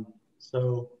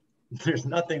 So there's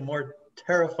nothing more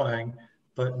terrifying,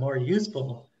 but more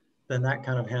useful than that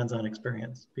kind of hands-on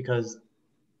experience, because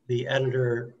the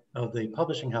editor of the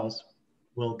publishing house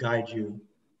will guide you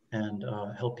and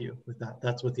help you with that.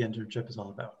 That's what the internship is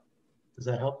all about. Does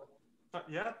that help?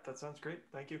 Yeah, that sounds great.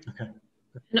 Thank you. Okay.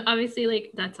 And obviously,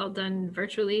 like, that's all done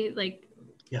virtually, like.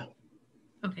 Yeah.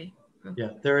 Okay. Yeah,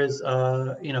 there is,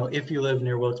 you know, if you live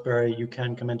near Wilkes-Barre, you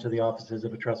can come into the offices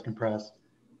of Etruscan Press,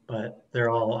 but they're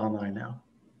all online now.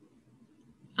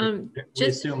 We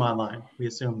assume online. We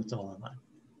assume it's all online.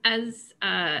 As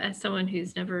someone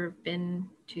who's never been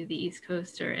to the East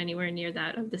Coast or anywhere near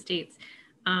that of the States,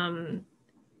 can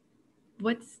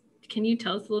you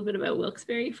tell us a little bit about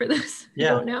Wilkes-Barre for those who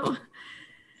don't know?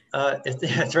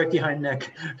 It's right behind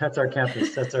Nick. That's our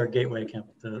campus. That's our gateway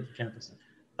campus.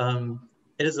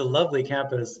 It is a lovely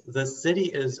campus. The city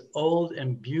is old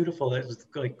and beautiful. It's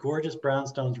like gorgeous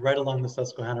brownstones right along the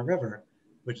Susquehanna River,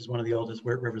 which is one of the oldest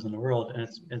rivers in the world, and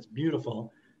it's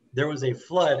beautiful. There was a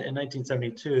flood in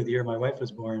 1972, the year my wife was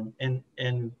born, and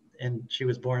she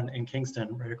was born in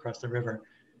Kingston, right across the river.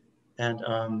 And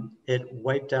it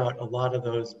wiped out a lot of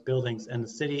those buildings, and the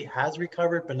city has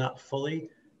recovered, but not fully.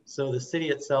 So the city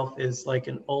itself is like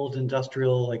an old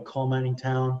industrial, like coal mining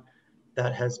town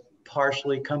that has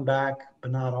partially come back,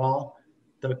 but not all.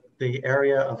 The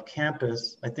area of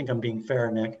campus, I think I'm being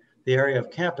fair, Nick, the area of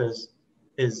campus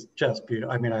is just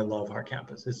beautiful. I mean, I love our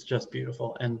campus. It's just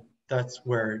beautiful. And that's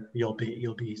where you'll be.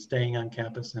 You'll be staying on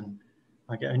campus, and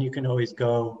you can always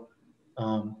go,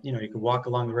 you know, you can walk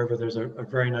along the river. There's a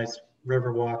very nice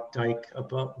river walk dike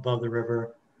above the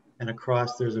river, and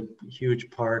across there's a huge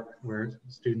park where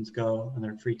students go in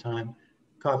their free time.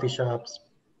 Coffee shops,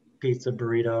 pizza,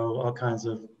 burrito, all kinds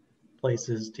of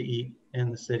places to eat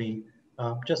in the city.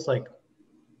 Just like,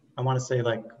 I want to say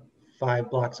like 5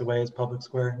 blocks away is Public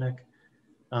Square, Nick.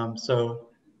 And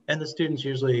the students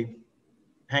usually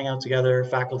hang out together,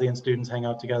 faculty and students hang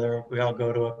out together. We all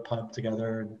go to a pub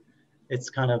together, and it's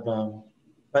kind of,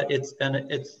 but it's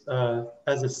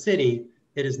as a city,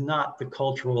 it is not the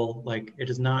cultural, like it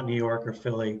is not New York or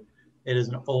Philly. It is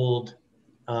an old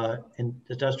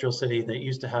industrial city that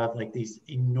used to have like these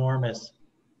enormous,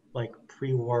 like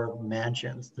pre-war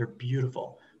mansions. They're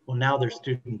beautiful. Well, now they're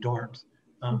student dorms.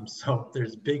 So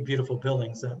there's big, beautiful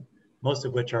buildings that most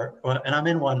of which are, and I'm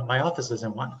in one, my office is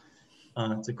in one.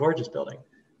 It's a gorgeous building.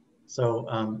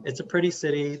 So it's a pretty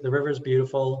city. The river's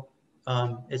beautiful.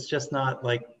 It's just not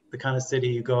like the kind of city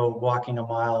you go walking a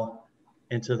mile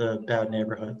into the bad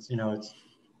neighborhoods. You know,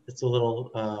 it's a little,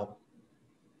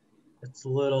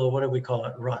 what do we call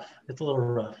it? Rough. It's a little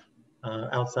rough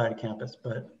outside of campus,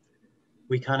 but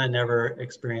we kind of never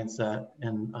experience that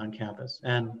on campus.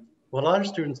 And what a lot of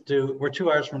students do, we're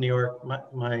 2 hours from New York.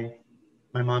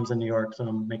 My mom's in New York, so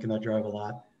I'm making that drive a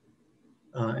lot,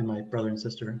 and my brother and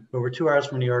sister. But we're 2 hours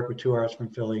from New York, we're 2 hours from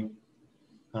Philly,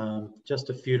 just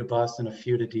a few to Boston, a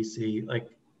few to DC. Like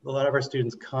a lot of our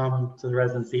students come to the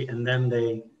residency and then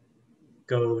they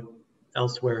go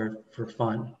elsewhere for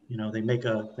fun. You know, they make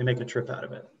a trip out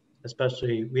of it.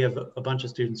 Especially, we have a bunch of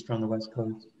students from the West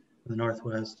Coast, the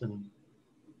Northwest, and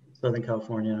Southern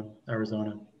California,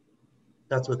 Arizona.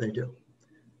 That's what they do.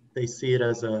 They see it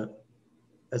as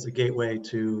a gateway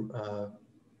to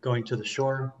going to the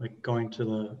shore, like going to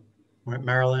the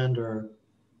Maryland or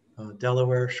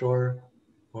Delaware shore,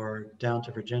 or down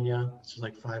to Virginia. It's just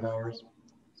like 5 hours.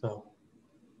 So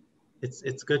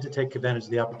it's good to take advantage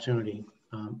of the opportunity.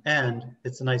 And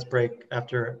it's a nice break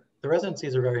after, the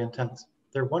residencies are very intense.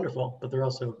 They're wonderful, but they're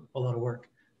also a lot of work.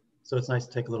 So it's nice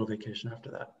to take a little vacation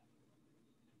after that.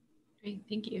 Great,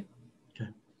 thank you. Okay.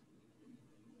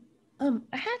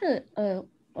 I had a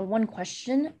one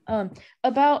question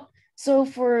about, so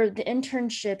for the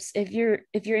internships, if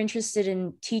you're interested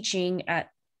in teaching at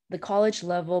the college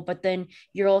level, but then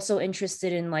you're also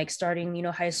interested in like starting, you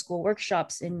know, high school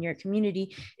workshops in your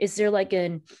community, is there like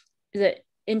the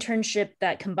internship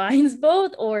that combines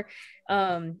both, or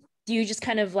do you just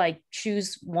kind of like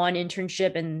choose one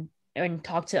internship and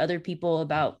talk to other people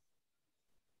about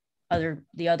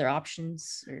the other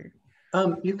options? Or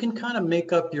you can kind of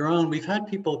make up your own. We've had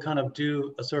people kind of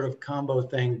do a sort of combo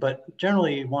thing, but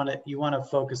generally you want to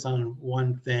focus on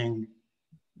one thing,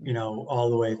 you know, all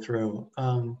the way through.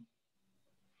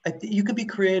 You could be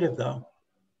creative though.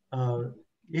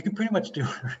 You can pretty much do,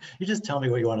 you just tell me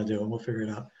what you want to do and we'll figure it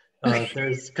out.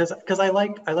 Because I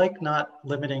like not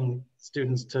limiting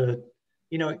students to,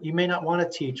 you know, you may not want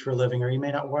to teach for a living, or you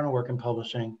may not want to work in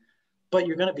publishing, but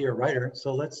you're going to be a writer.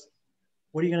 So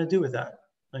what are you going to do with that?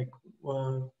 Like,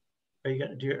 well, are you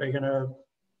going to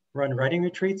run writing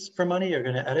retreats for money? You're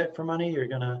going to edit for money? Are you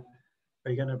going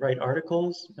to write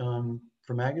articles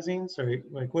for magazines? Or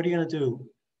like, what are you going to do?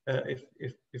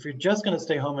 If you're just going to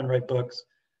stay home and write books,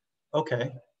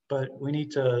 okay, but we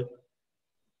need to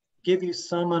give you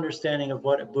some understanding of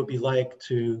what it would be like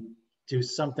to do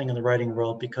something in the writing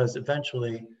world, because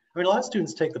eventually, I mean, a lot of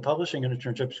students take the publishing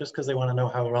internships just because they want to know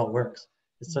how it all works.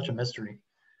 It's such a mystery.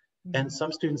 And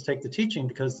some students take the teaching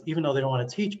because even though they don't want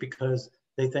to teach, because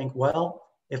they think, well,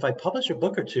 if I publish a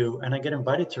book or two and I get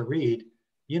invited to read,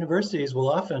 universities will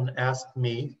often ask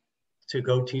me to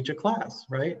go teach a class,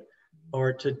 right?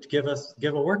 Or to give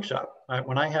a workshop.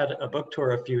 When I had a book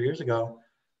tour a few years ago,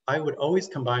 I would always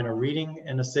combine a reading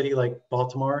in a city like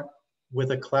Baltimore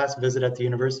with a class visit at the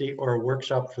university or a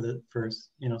workshop for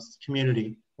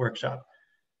community workshop,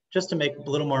 just to make a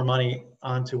little more money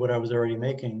onto what I was already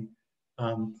making,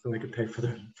 so we could pay for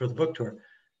the book tour.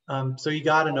 So you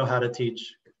got to know how to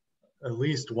teach at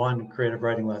least one creative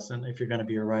writing lesson if you're going to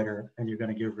be a writer and you're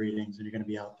going to give readings and you're going to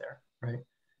be out there, right?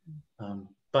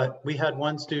 But we had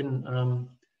one student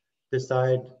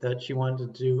decide that she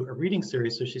wanted to do a reading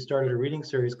series. So she started a reading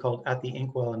series called At the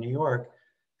Inkwell in New York.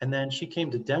 And then she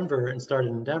came to Denver and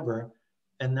started in Denver.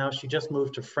 And now she just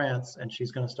moved to France and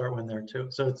she's going to start one there too.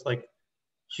 So it's like,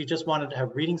 she just wanted to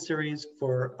have reading series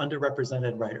for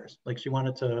underrepresented writers. Like she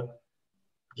wanted to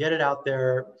get it out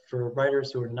there for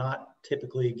writers who are not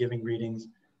typically giving readings.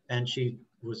 And she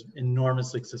was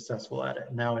enormously successful at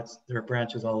it. Now there are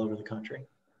branches all over the country.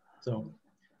 So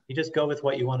you just go with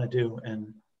what you want to do.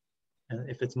 And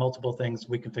if it's multiple things,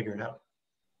 we can figure it out.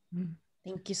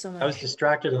 Thank you so much. I was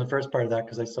distracted in the first part of that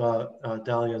because I saw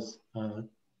Dahlia's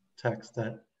text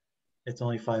that it's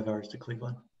only 5 hours to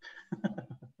Cleveland.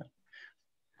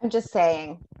 I'm just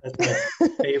saying. That's my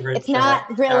favorite. It's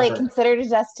not really ever. Considered a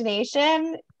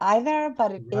destination either,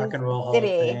 but it Rock is and Roll a Hall city.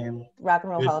 of Fame. Rock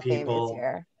and Roll Good Hall of Fame people. is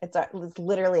here. It's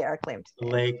literally our claim to The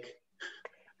fame. lake.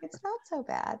 It's not so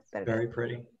bad, but Very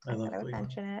pretty. I love would Cleveland.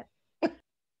 mention it.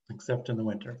 Except in the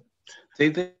winter.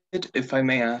 David, if I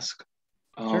may ask,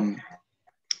 Sure.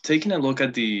 Taking a look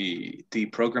at the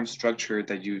program structure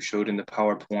that you showed in the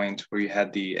PowerPoint, where you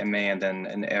had the MA and then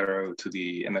an arrow to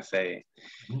the MFA,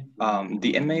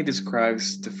 the MA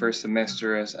describes the first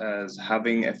semester as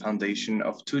having a foundation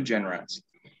of 2 genres.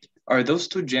 Are those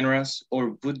 2 genres,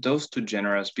 or would those 2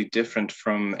 genres be different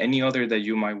from any other that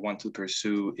you might want to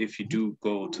pursue if you do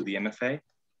go to the MFA?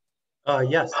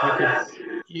 Yes,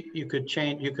 you could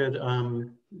change. You could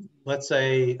let's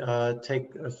say take.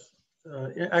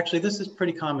 Actually, this is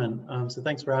pretty common. So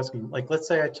thanks for asking. Like, let's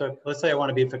say I want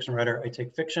to be a fiction writer. I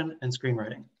take fiction and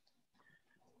screenwriting,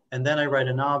 and then I write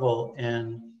a novel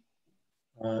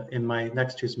in my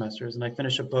next 2 semesters, and I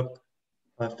finish a book,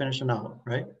 finish a novel.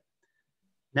 Right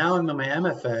now, I'm in my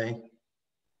MFA,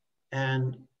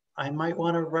 and I might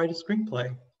want to write a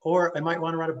screenplay. Or I might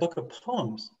want to write a book of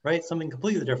poems, right? Something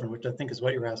completely different, which I think is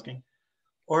what you're asking.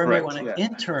 Or I might want to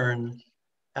intern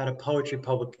at a poetry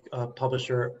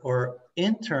publisher, or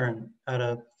intern at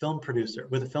a film producer,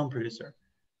 with a film producer.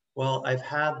 Well, I've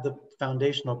had the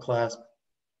foundational class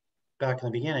back in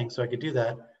the beginning, so I could do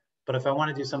that. But if I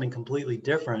want to do something completely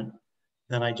different,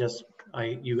 then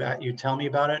you tell me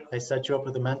about it. I set you up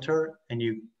with a mentor, and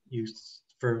you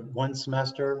for 1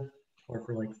 semester or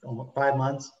for like almost 5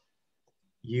 months,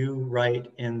 you write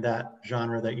in that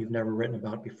genre that you've never written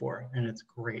about before, and it's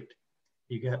great.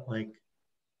 You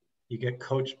get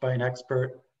coached by an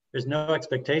expert. There's no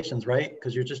expectations, right?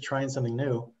 Because you're just trying something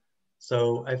new.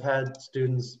 So I had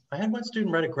one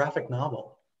student write a graphic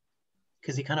novel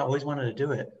because he kind of always wanted to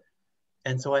do it.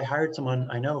 And so I hired someone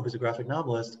I know who's a graphic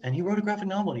novelist, and he wrote a graphic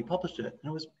novel and he published it.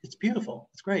 And it's beautiful.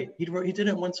 It's great. He did it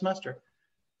in 1 semester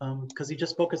because he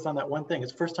just focused on that one thing.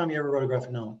 It's the first time he ever wrote a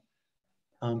graphic novel.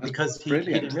 Because he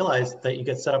didn't realize that you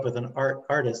get set up with an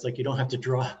artist, like you don't have to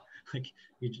draw, like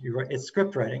you write, it's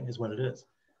script writing is what it is.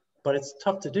 But it's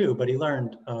tough to do, but he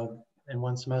learned in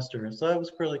 1 semester. So that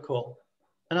was really cool.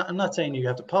 And I'm not saying you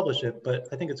have to publish it, but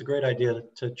I think it's a great idea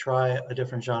to try a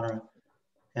different genre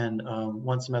and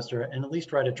 1 semester and at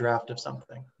least write a draft of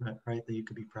something, right, that you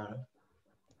could be proud of.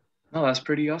 No, that's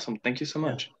pretty awesome. Thank you so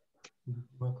much. You're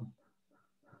welcome.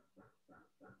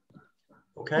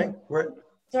 Okay,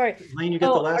 Sorry. Lane, you get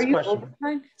the last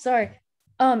question. Sorry.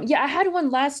 Yeah, I had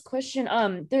one last question.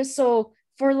 So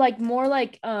for like more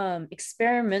like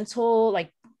experimental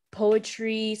like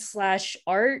poetry /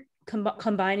 art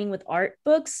combining with art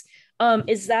books,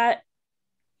 is that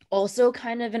also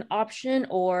kind of an option,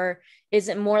 or is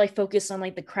it more like focused on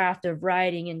like the craft of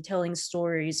writing and telling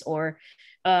stories, or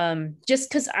just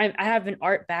because I have an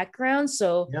art background,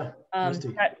 so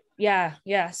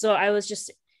yeah, so I was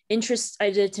just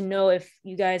interested to know if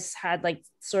you guys had like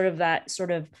sort of that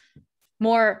sort of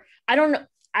more, I don't know,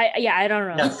 I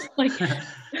don't know. Yes. Like,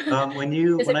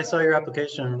 When I saw your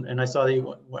application and I saw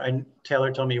that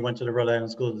Taylor told me you went to the Rhode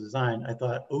Island School of Design, I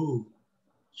thought, ooh,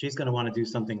 she's going to want to do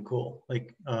something cool,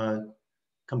 like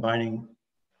combining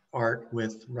art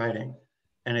with writing.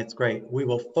 And it's great. We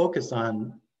will focus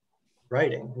on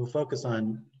writing. We'll focus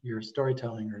on your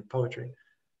storytelling or poetry,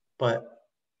 but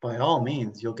by all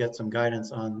means, you'll get some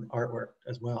guidance on artwork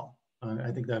as well.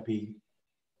 I think that'd be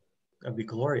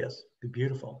glorious, be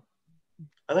beautiful.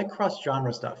 I like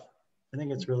cross-genre stuff. I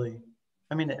think it's really,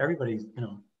 I mean, everybody's,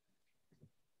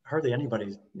 hardly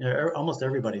anybody's, almost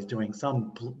everybody's doing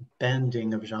some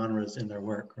bending of genres in their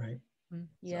work, right?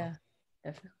 Yeah,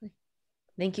 definitely.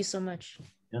 Thank you so much.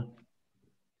 Yeah.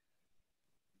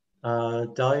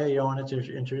 Dahlia, you don't want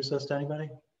to introduce us to anybody?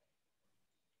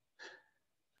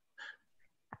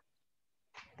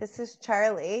 This is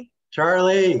Charlie.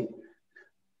 Charlie!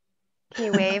 Can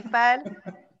you wave, bud?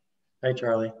 Hi,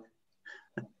 Charlie.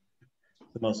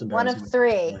 The most One embarrassing. of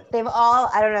three. They've all,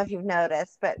 I don't know if you've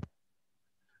noticed, but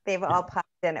they've all popped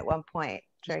in at one point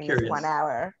during this 1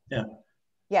 hour. Yeah.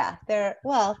 Yeah, they're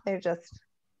just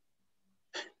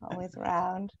always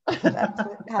around. That's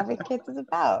what having kids is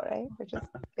about, right?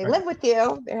 They live with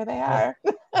you. There they are.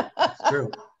 It's true.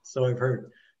 So I've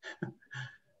heard.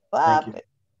 Well, Thank you.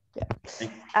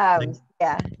 Yeah. Thanks.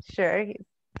 Yeah, sure.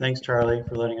 Thanks, Charlie,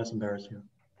 for letting us embarrass you.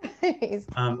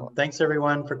 Thanks,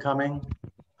 everyone, for coming.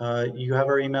 You have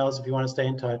our emails if you want to stay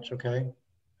in touch, okay?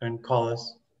 And call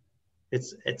us.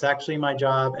 It's actually my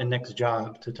job and Nick's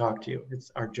job to talk to you.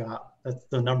 It's our job. That's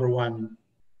the #1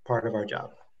 part of our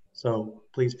job. So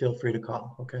please feel free to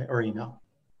call, okay? Or email.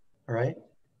 All right?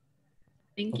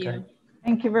 Thank you.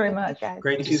 Thank you very much.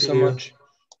 Great Thank to you see so you. much.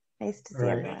 Nice to see All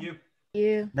right. everyone. Thank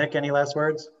You. Nick, any last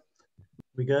words?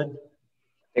 We good?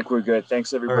 I think we're good.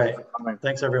 Thanks everybody for coming.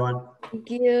 Thanks, everyone.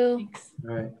 Thank you. Thanks.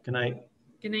 All right. Good night.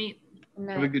 Good night. Good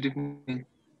night. Have a good evening.